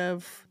a part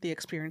of the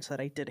experience that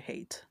I did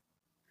hate,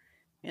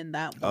 and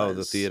that was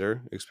the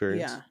theater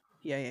experience.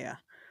 Yeah.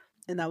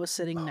 And that was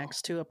sitting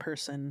next to a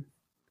person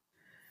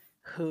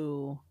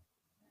who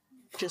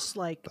just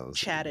like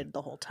chatted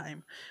the whole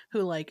time.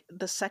 Who like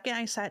the second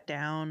I sat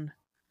down,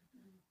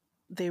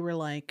 they were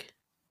like,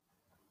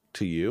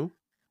 to you?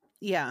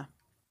 Yeah.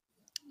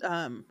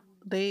 I'm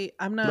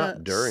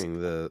not during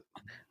the.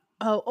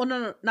 Oh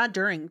no, not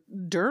during.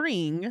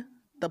 During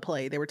the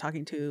play, they were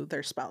talking to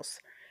their spouse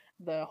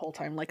the whole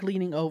time, like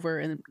leaning over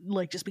and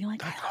like just being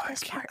like, I love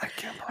this part. I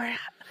can't believe.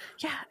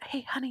 Yeah,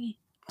 hey honey,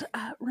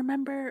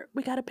 remember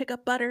we got to pick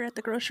up butter at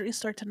the grocery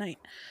store tonight.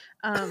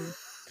 The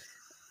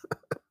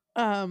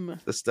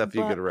stuff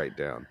you could write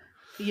down.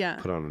 Yeah.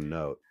 Put on a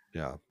note.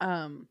 Yeah.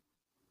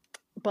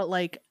 But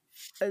like,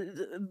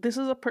 this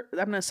is I'm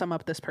gonna sum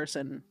up this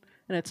person,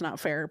 and it's not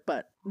fair,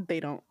 but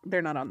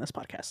they're not on this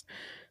podcast,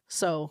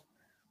 so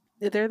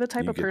they're the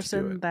type of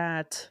person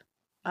that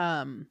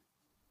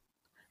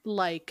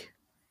like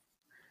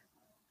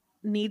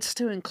needs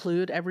to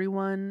include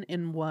everyone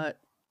in what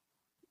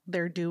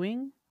they're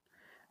doing.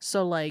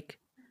 So like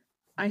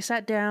I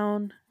sat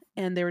down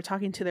and they were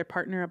talking to their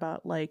partner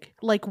about like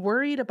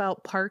worried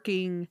about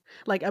parking,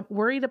 like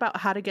worried about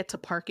how to get to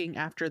parking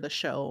after the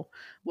show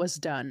was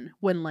done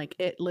when like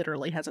it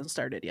literally hasn't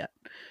started yet.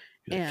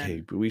 And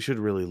okay, but we should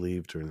really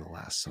leave during the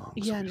last song.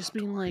 Yeah, and just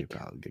being like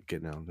about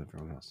getting out of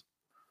everyone else.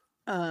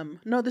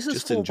 No, this is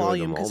just full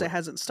volume because it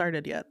hasn't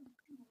started yet.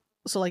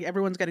 So like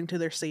everyone's getting to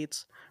their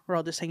seats. We're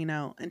all just hanging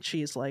out, and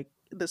she's like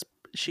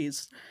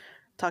she's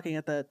talking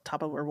at the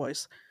top of her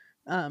voice,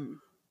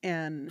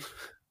 and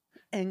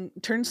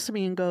turns to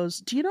me and goes,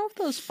 "Do you know if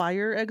those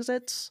fire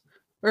exits,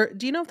 or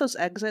do you know if those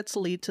exits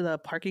lead to the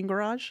parking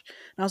garage?"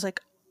 And I was like,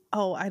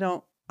 "Oh, I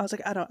don't." I was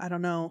like, "I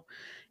don't know."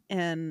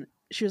 And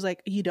she was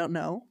like, "You don't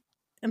know?"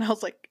 And I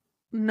was like,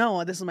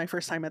 "No, this is my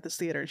first time at this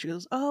theater." And she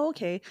goes, "Oh,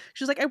 okay."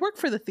 She was like, "I work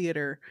for the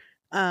theater."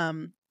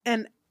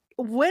 And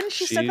when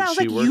she said that, I was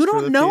like, "You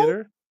don't know?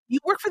 Theater? You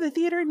work for the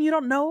theater and you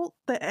don't know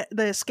the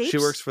escapes?" She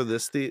works for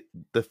the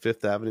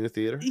Fifth Avenue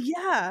Theater?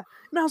 Yeah.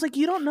 And I was like,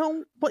 "You don't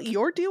know what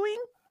you're doing?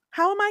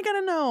 How am I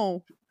going to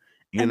know?"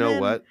 You know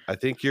what? I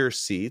think your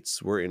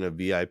seats were in a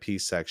VIP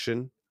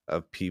section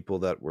of people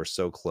that were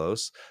so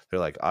close. They're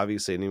like,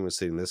 obviously anyone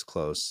sitting this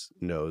close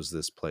knows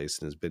this place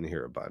and has been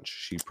here a bunch.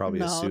 She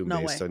probably assumed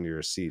based on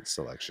your seat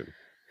selection.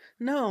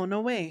 No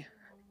way.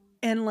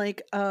 And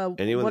like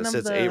anyone that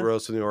sits 8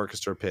 rows from the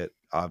orchestra pit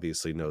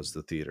obviously knows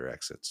the theater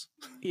exits.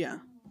 Yeah.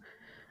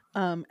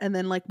 And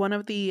then like one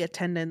of the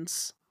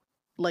attendants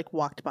like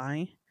walked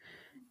by,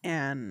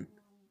 and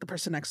the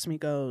person next to me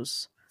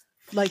goes,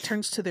 like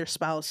turns to their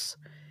spouse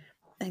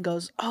and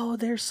goes, "Oh,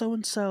 there's so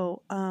and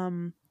so.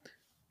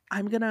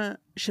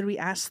 Should we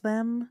ask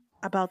them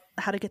about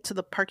how to get to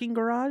the parking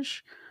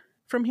garage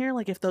from here?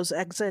 Like if those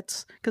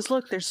exits, because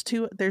look,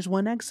 there's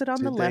one exit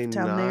on the left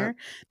down there.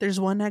 There's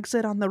one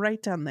exit on the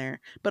right down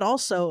there. But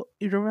also,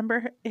 you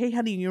remember, hey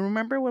honey, you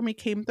remember when we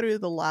came through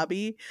the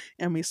lobby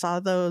and we saw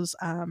those,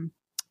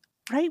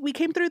 right? We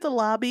came through the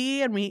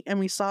lobby and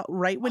we saw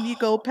right when you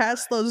go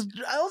past those."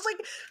 I was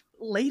like,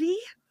 "Lady."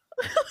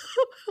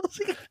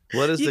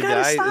 What is the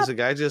guy? Stop.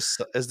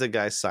 Is the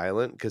guy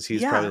silent? Because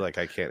he's probably like,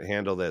 "I can't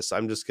handle this.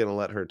 I'm just gonna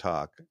let her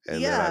talk,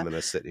 and then I'm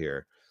gonna sit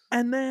here."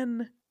 And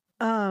then,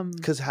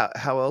 because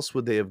how else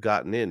would they have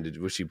gotten in?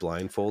 Was she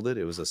blindfolded?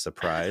 It was a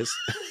surprise.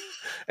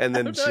 And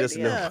then she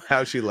doesn't know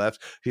how she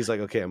left. He's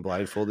like, "Okay, I'm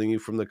blindfolding you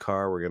from the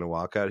car. We're gonna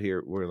walk out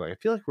here." We're like, "I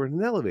feel like we're in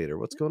an elevator.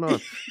 What's going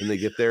on?" And they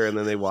get there, and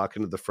then they walk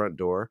into the front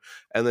door,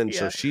 and then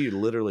so she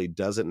literally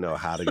doesn't know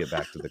how to get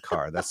back to the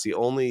car. That's the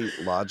only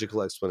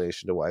logical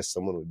explanation to why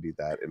someone would be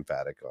that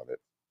emphatic on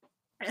it.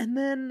 And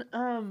then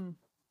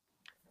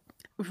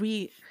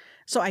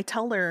so I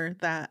tell her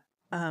that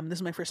this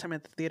is my first time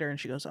at the theater, and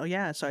she goes, "Oh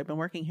yeah, so I've been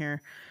working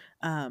here,"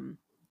 and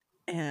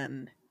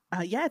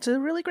yeah, it's a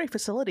really great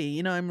facility.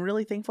 You know, I'm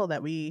really thankful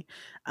that we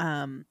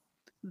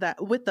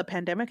that with the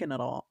pandemic and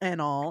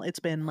all, it's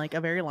been like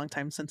a very long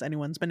time since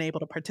anyone's been able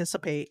to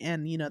participate,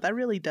 and you know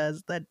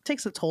that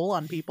takes a toll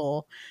on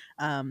people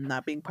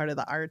not being part of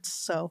the arts.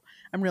 So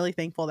I'm really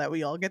thankful that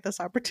we all get this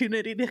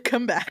opportunity to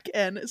come back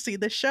and see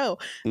the show.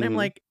 And I'm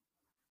like,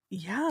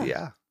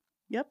 yeah,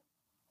 yep.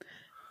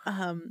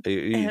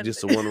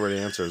 Just a one-word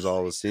answer is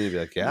all the scene. Be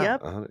like, yeah,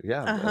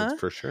 yep.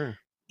 For sure.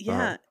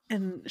 Yeah.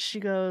 And she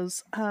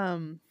goes,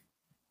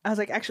 I was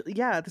like, "Actually,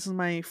 yeah, this is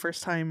my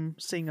first time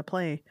seeing a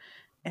play."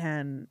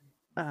 And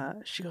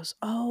she goes,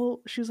 "Oh,"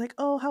 she was like,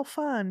 "Oh, how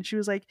fun." She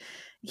was like,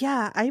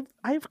 "Yeah,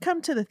 I've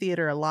come to the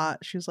theater a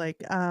lot." She was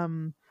like,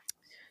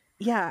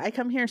 "Yeah, I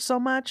come here so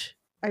much.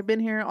 I've been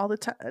here all the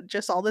time,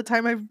 just all the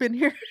time I've been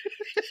here."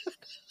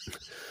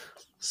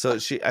 So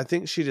I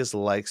think she just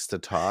likes to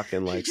talk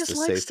and likes to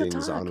say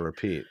things on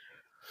repeat.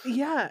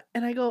 Yeah,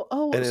 and I go,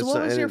 oh, so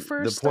what was your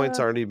first? The point's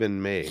already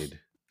been made.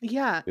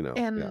 Yeah, you know,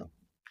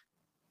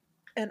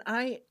 and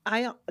I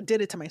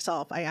did it to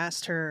myself. I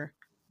asked her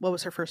what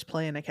was her first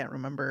play, and I can't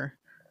remember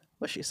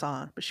what she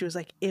saw, but she was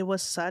like, it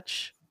was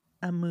such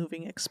a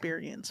moving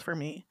experience for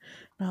me,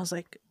 and I was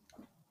like,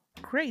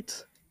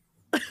 great.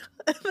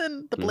 And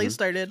then the play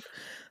started, the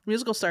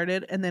musical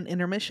started, and then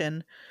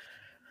intermission.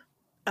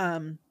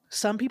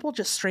 Some people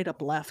just straight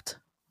up left,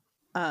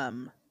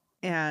 and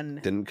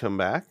didn't come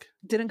back.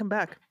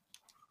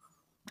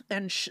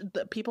 And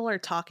the people are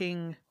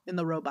talking in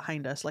the row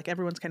behind us, like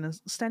everyone's kind of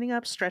standing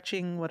up,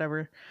 stretching,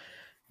 whatever.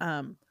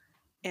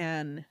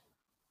 And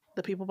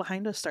the people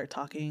behind us start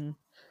talking,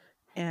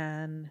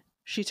 and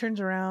she turns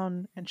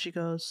around and she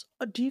goes,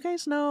 oh, do you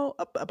guys know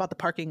about the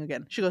parking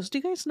again? She goes, do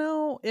you guys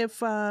know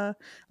if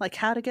like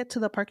how to get to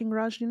the parking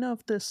garage? Do you know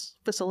if this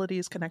facility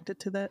is connected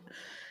to that?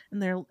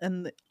 And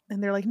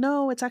they're like,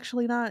 no, it's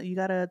actually not. You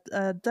gotta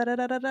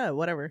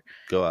whatever.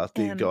 Go out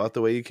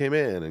the way you came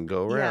in and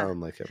go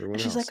around like everyone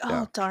else. She's like,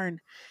 oh darn.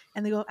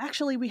 And they go,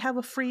 actually, we have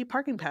a free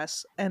parking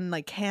pass, and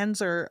like hands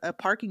her a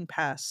parking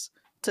pass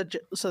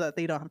so that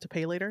they don't have to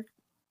pay later.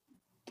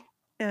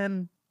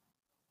 And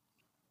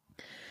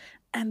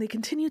they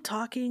continue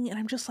talking, and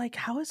I'm just like,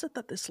 how is it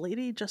that this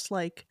lady just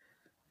like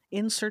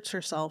inserts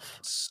herself?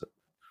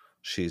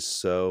 She's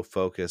so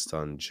focused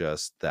on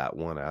just that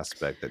one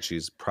aspect that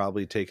she's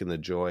probably taken the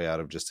joy out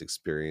of just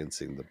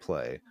experiencing the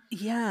play.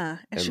 Yeah.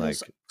 And like,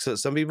 so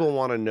some people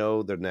want to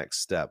know their next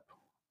step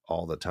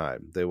all the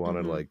time. They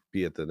want to like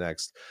be at the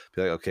next,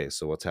 be like, okay,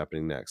 so what's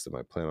happening next? Am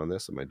I planning on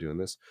this? Am I doing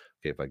this?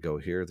 Okay, if I go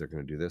here, they're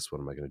going to do this.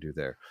 What am I going to do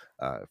there?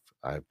 If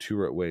I have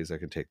two ways I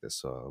can take this.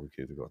 So we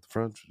can either go at the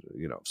front,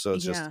 so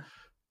it's just.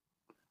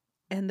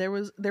 And there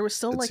was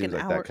still like an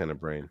hour. That kind of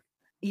brain.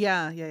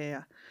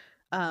 Yeah.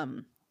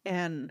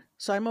 And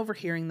so I'm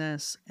overhearing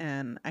this,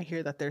 and I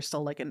hear that there's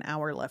still like an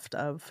hour left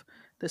of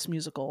this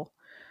musical.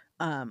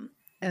 And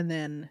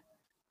then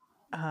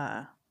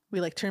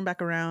we like turn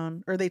back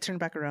around, or they turn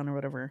back around or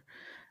whatever.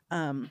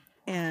 And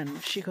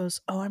she goes,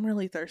 oh, I'm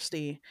really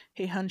thirsty.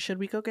 Hey, hun, should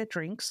we go get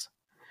drinks?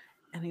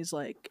 And he's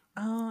like,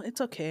 oh,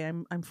 it's okay.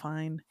 I'm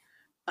fine.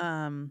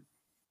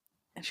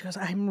 And she goes,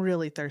 I'm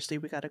really thirsty.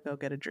 We got to go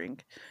get a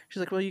drink. She's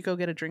like, will you go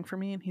get a drink for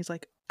me? And he's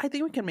like, I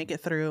think we can make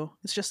it through.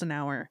 It's just an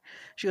hour.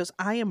 She goes,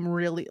 I am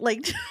really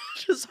like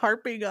just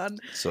harping on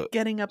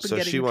getting up and getting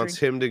a drink. So she wants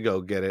him to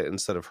go get it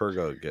instead of her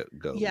go get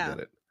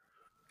it.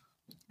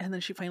 And then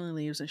she finally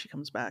leaves, and she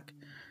comes back.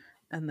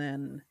 And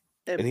then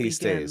he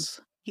stays.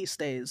 He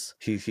stays.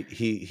 He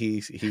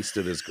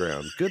stood his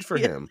ground. Good for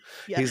him.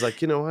 Yeah. He's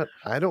like, you know what?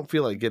 I don't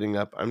feel like getting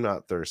up. I'm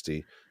not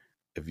thirsty.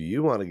 If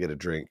you want to get a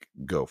drink,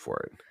 go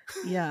for it.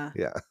 Yeah.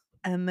 Yeah.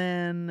 And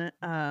then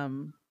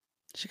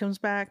she comes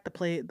back.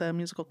 The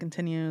musical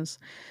continues.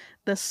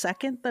 The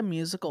second the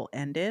musical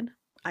ended,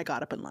 I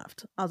got up and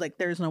left. I was like,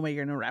 there's no way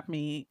you're going to wrap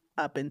me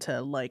up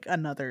into like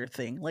another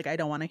thing. Like, I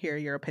don't want to hear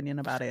your opinion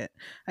about it.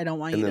 I don't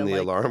want you to. And then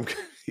the alarm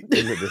in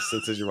the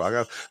distance as you walk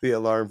off, the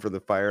alarm for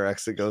the fire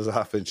exit goes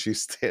off, and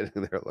she's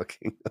standing there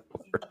looking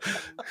over,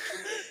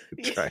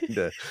 trying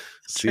to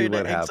see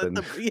what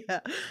happened.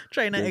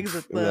 Trying to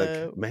exit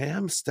the. Like,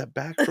 ma'am, step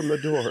back from the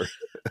door.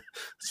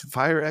 It's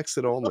fire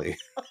exit only.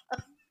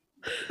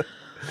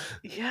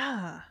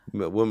 Yeah.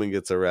 The woman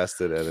gets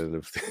arrested,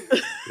 and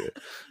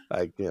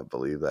I can't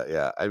believe that.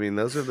 Yeah, I mean,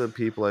 those are the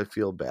people I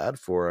feel bad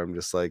for. I'm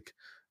just like,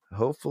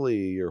 hopefully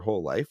your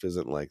whole life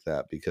isn't like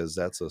that, because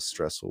that's a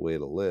stressful way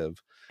to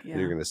live. Yeah. And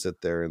you're going to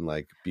sit there and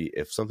like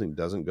if something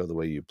doesn't go the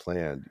way you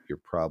planned, you're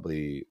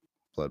probably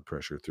blood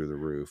pressure through the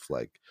roof,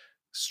 like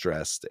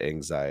stressed,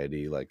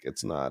 anxiety. Like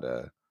it's not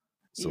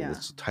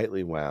it's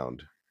tightly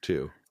wound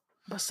too.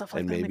 But stuff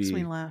like that makes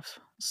me laugh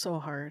so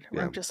hard.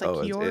 Yeah. I'm just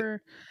like,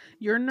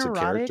 you're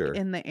neurotic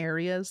in the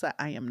areas that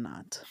I am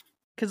not.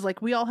 Because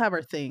like we all have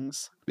our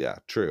things. Yeah,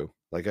 true.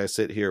 Like I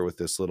sit here with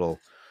this little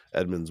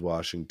Edmonds,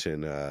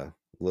 Washington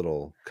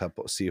little cup,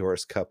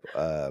 seahorse cup,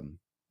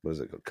 what is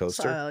it,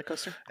 coaster?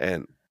 Coaster.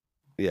 And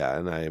yeah,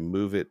 and I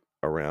move it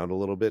around a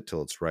little bit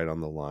till it's right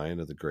on the line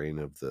of the grain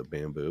of the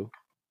bamboo.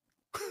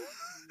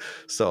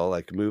 So I'll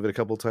like move it a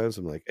couple times.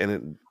 I'm like,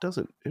 and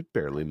it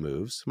barely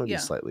moves. It might be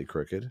slightly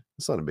crooked.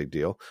 It's not a big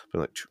deal. But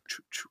I'm like, choo,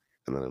 choo, choo.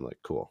 And then I'm like,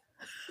 cool.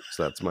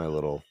 So that's my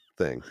little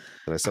thing.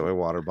 And I set my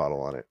water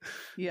bottle on it.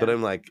 Yeah. But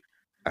I'm like,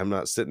 I'm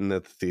not sitting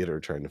at the theater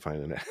trying to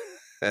find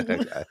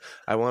it.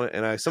 I want to,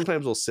 and I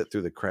sometimes will sit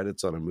through the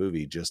credits on a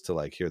movie just to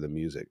like hear the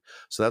music.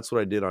 So that's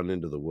what I did on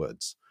Into the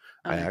Woods.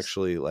 I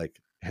actually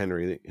like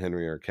Henry,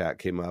 our cat,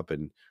 came up,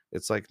 and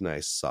it's like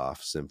nice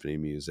soft symphony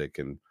music,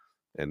 and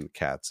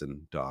cats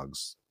and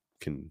dogs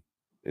can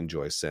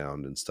enjoy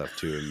sound and stuff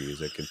too, and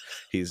music, and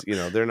he's,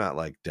 they're not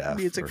like deaf.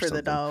 Music for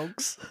the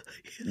dogs.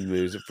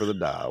 Music for the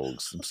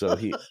dogs.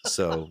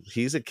 So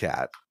he's a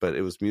cat, but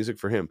it was music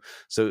for him.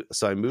 So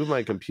I moved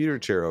my computer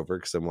chair over,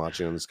 because I'm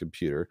watching on this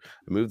computer.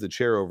 I moved the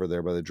chair over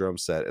there by the drum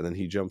set, and then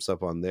he jumps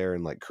up on there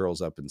and like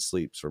curls up and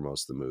sleeps for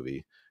most of the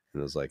movie.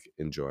 and was like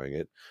enjoying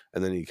it.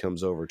 And then he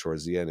comes over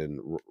towards the end and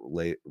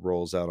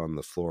rolls out on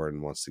the floor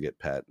and wants to get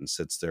pet and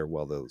sits there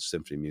while the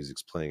symphony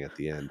music's playing at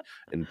the end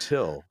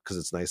until, because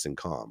it's nice and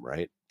calm,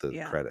 right?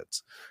 The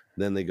credits.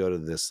 Then they go to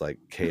this like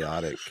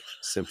chaotic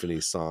symphony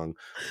song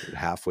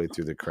halfway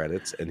through the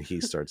credits, and he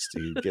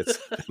gets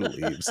up and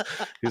leaves.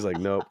 He's like,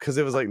 nope, because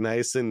it was like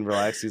nice and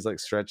relaxed. He's like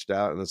stretched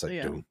out, and it's like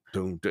doom,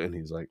 doom, doom, and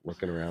he's like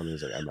looking around, and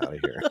he's like, I'm out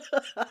of here.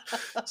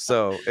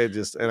 So it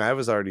just, and I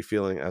was already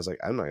feeling, I was like,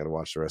 I'm not gonna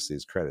watch the rest of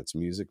these credits.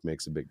 Music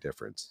makes a big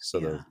difference. So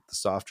the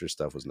softer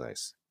stuff was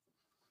nice.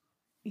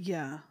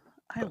 Yeah,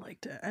 I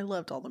liked it. I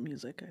loved all the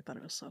music. I thought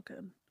it was so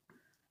good.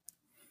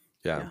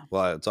 Yeah.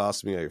 Well, it's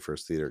awesome you got your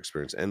first theater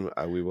experience, and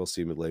we will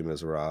see Les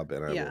Miserables,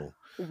 and I will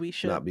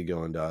not be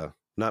going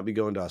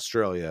to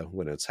Australia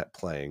when it's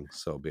playing,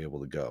 so I'll be able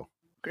to go.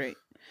 Great.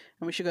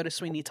 And we should go to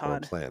Sweeney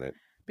Todd. Or plan it,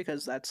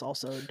 because that's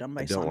also done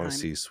by I don't want to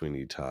see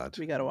Sweeney Todd.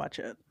 We got to watch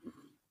it.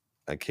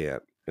 I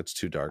can't. It's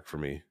too dark for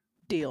me.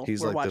 Deal.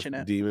 He's We're like watching the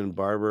it. demon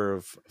barber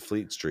of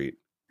Fleet Street.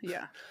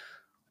 Yeah.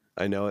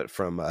 I know it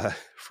from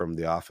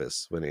The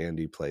Office when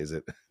Andy plays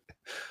it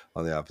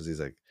on The Office.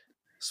 He's like,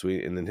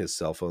 sweet, and then his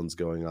cell phone's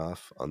going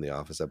off on The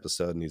Office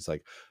episode, and he's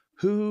like,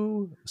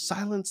 who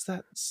silenced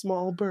that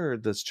small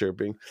bird that's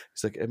chirping?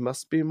 He's like, it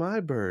must be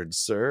my bird,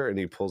 sir. And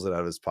he pulls it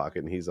out of his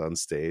pocket, and he's on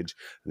stage,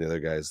 and the other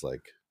guy's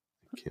like,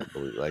 I can't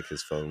believe, like,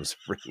 his phone was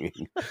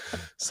ringing.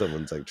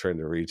 Someone's like trying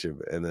to reach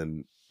him, and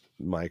then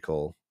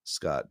Michael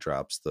Scott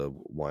drops the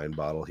wine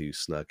bottle he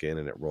snuck in,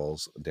 and it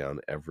rolls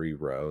down every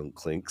row and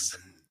clinks.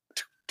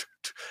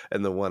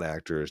 And the one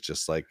actor is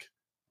just like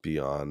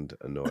beyond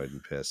annoyed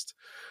and pissed.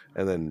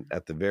 And then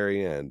at the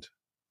very end,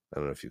 I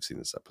don't know if you've seen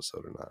this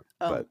episode or not,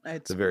 but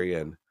at the very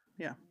end,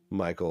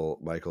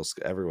 Michael's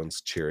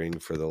everyone's cheering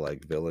for the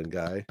like villain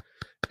guy,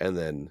 and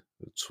then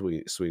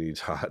Sweeney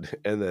Todd,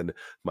 and then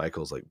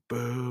Michael's like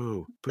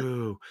boo,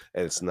 boo,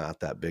 and it's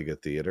not that big a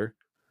theater.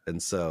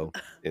 And so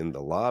in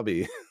the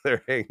lobby,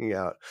 they're hanging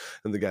out,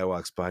 and the guy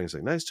walks by and he's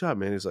like, nice job,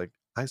 man. He's like,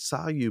 I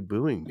saw you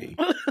booing me.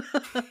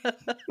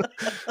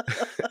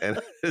 And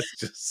it's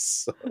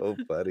just so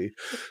funny.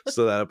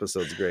 So that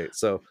episode's great.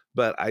 So,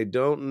 but I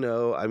don't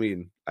know. I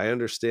mean, I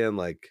understand,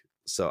 like,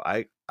 so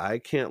I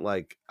can't,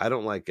 like, I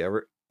don't like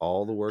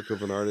all the work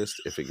of an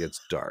artist if it gets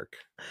dark.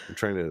 I'm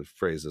trying to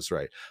phrase this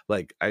right.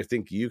 Like, I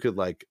think you could,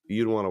 like,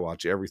 you'd want to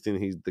watch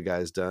everything the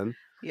guy's done.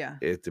 Yeah.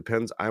 It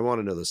depends. I want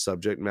to know the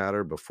subject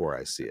matter before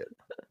I see it.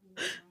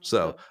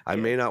 So I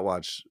may not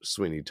watch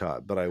Sweeney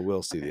Todd, but I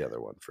will see the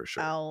other one for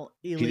sure. I'll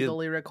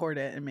illegally record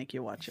it and make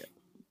you watch it.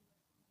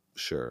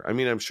 Sure. I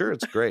mean, I'm sure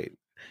it's great.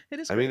 It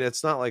is. I mean,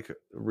 it's not like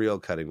real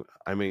cutting.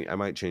 I mean, I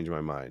might change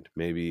my mind.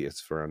 Maybe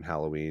it's for on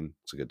Halloween.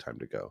 It's a good time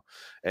to go.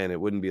 And it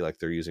wouldn't be like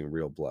they're using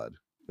real blood.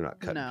 They're not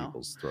cutting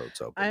people's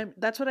throats open.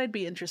 That's what I'd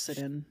be interested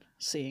in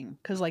seeing.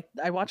 Because, like,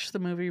 I watched the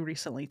movie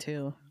recently,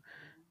 too.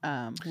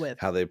 With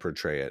how they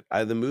portray it.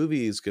 The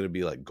movie is going to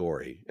be like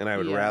gory, and I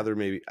would rather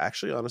maybe,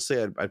 actually,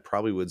 honestly, I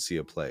probably would see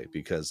a play,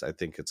 because I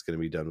think it's going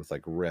to be done with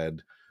like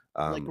red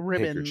like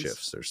ribbons,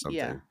 handkerchiefs or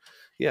something.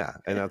 Yeah,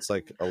 and that's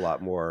like a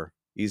lot more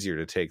easier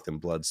to take than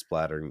blood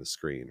splattering the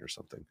screen or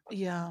something.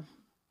 Yeah.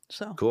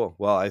 So cool.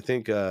 Well, I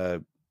think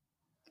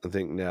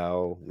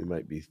now we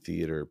might be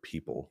theater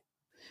people.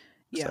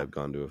 Yeah, I've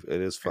gone to it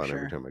is fun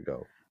every time I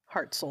go.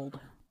 Heart sold.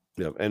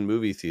 Yeah, and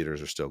movie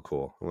theaters are still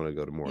cool. I want to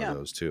go to more of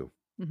those too.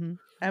 Mm-hmm.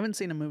 I haven't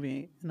seen a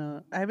movie.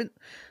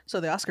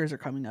 So the Oscars are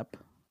coming up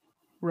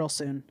real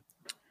soon.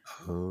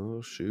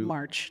 Oh shoot!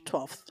 March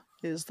 12th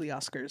is the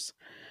Oscars,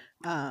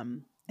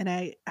 and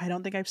I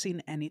don't think I've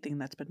seen anything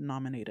that's been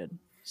nominated.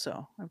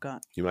 So I've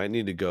got. You might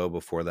need to go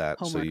before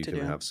that so you can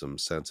have some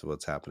sense of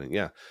what's happening.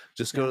 Yeah,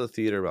 just go to the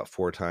theater about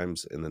 4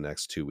 times in the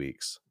next 2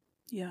 weeks.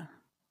 Yeah,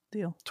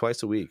 deal.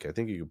 Twice a week. I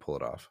think you can pull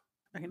it off.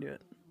 I can do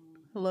it.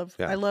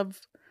 I love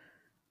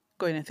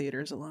going to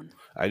theaters alone.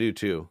 I do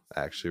too.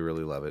 I actually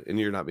really love it. And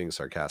you're not being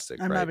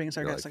sarcastic. I'm not being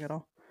sarcastic at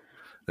all.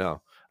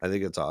 No, I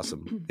think it's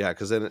awesome. Yeah,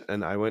 because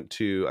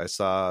I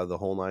saw The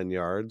Whole 9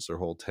 Yards or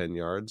Whole 10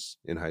 Yards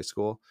in high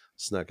school.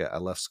 I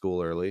left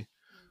school early.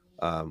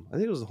 I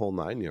think it was The Whole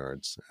 9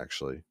 Yards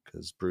actually,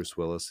 because Bruce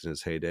Willis in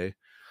his heyday.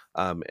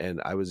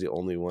 And I was the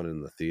only one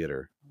in the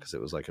theater because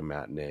it was like a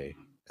matinee.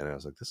 And I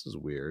was like, this is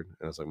weird.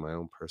 And I was like, my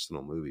own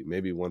personal movie.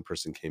 Maybe one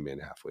person came in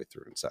halfway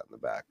through and sat in the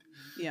back.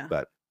 Yeah.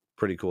 But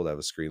pretty cool to have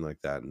a screen like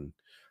that and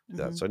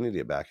that. So I need to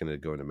get back into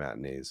going to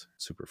matinees.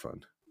 Super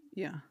fun.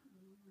 Yeah.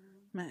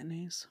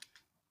 Matinees.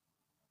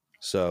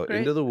 So great.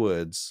 Into the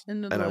Woods.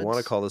 I want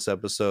to call this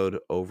episode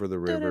Over the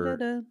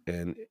River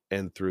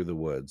and Through the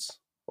Woods,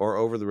 or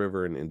Over the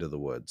River and Into the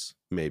Woods,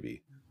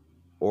 maybe.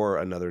 Or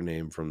another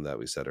name from that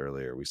we said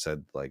earlier. We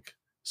said like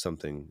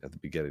something at the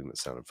beginning that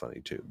sounded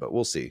funny too, but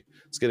we'll see.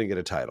 It's going to get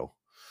a title.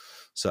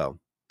 So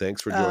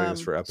thanks for joining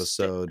us for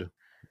episode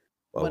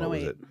 108. What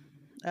was it?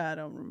 I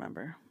don't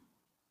remember.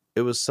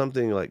 It was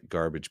something like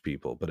Garbage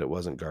People, but it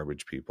wasn't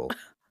Garbage People.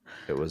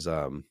 It was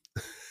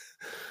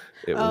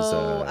it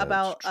was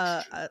about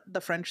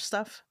the French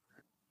stuff.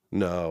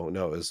 No,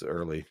 it was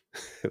early.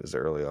 It was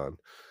early on.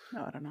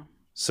 No, I don't know.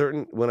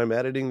 when I'm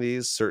editing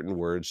these, certain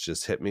words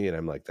just hit me and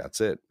I'm like,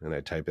 that's it. And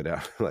I type it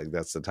out. Like,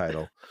 that's the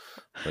title,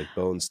 like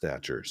Bone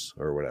Snatchers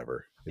or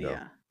whatever, you know.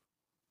 Yeah.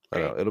 I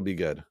don't know. It'll be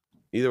good.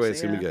 Either way,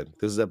 it's going to be good.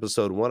 This is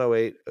episode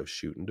 108 of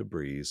Shooting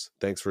Debris.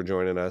 Thanks for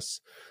joining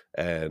us.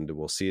 And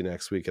we'll see you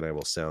next week. And I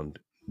will sound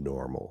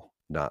normal.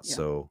 Not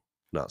so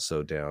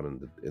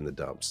down in the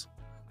dumps.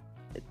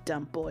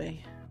 Dump boy.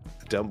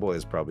 Dump boy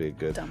is probably a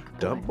good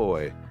dump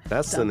boy.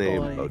 That's the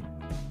name of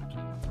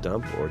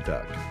dump or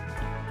duck.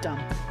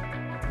 Dump.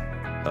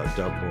 Oh,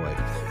 dump boy.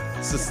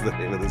 This is the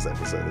name of this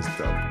episode. Is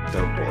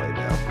dump boy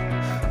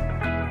now.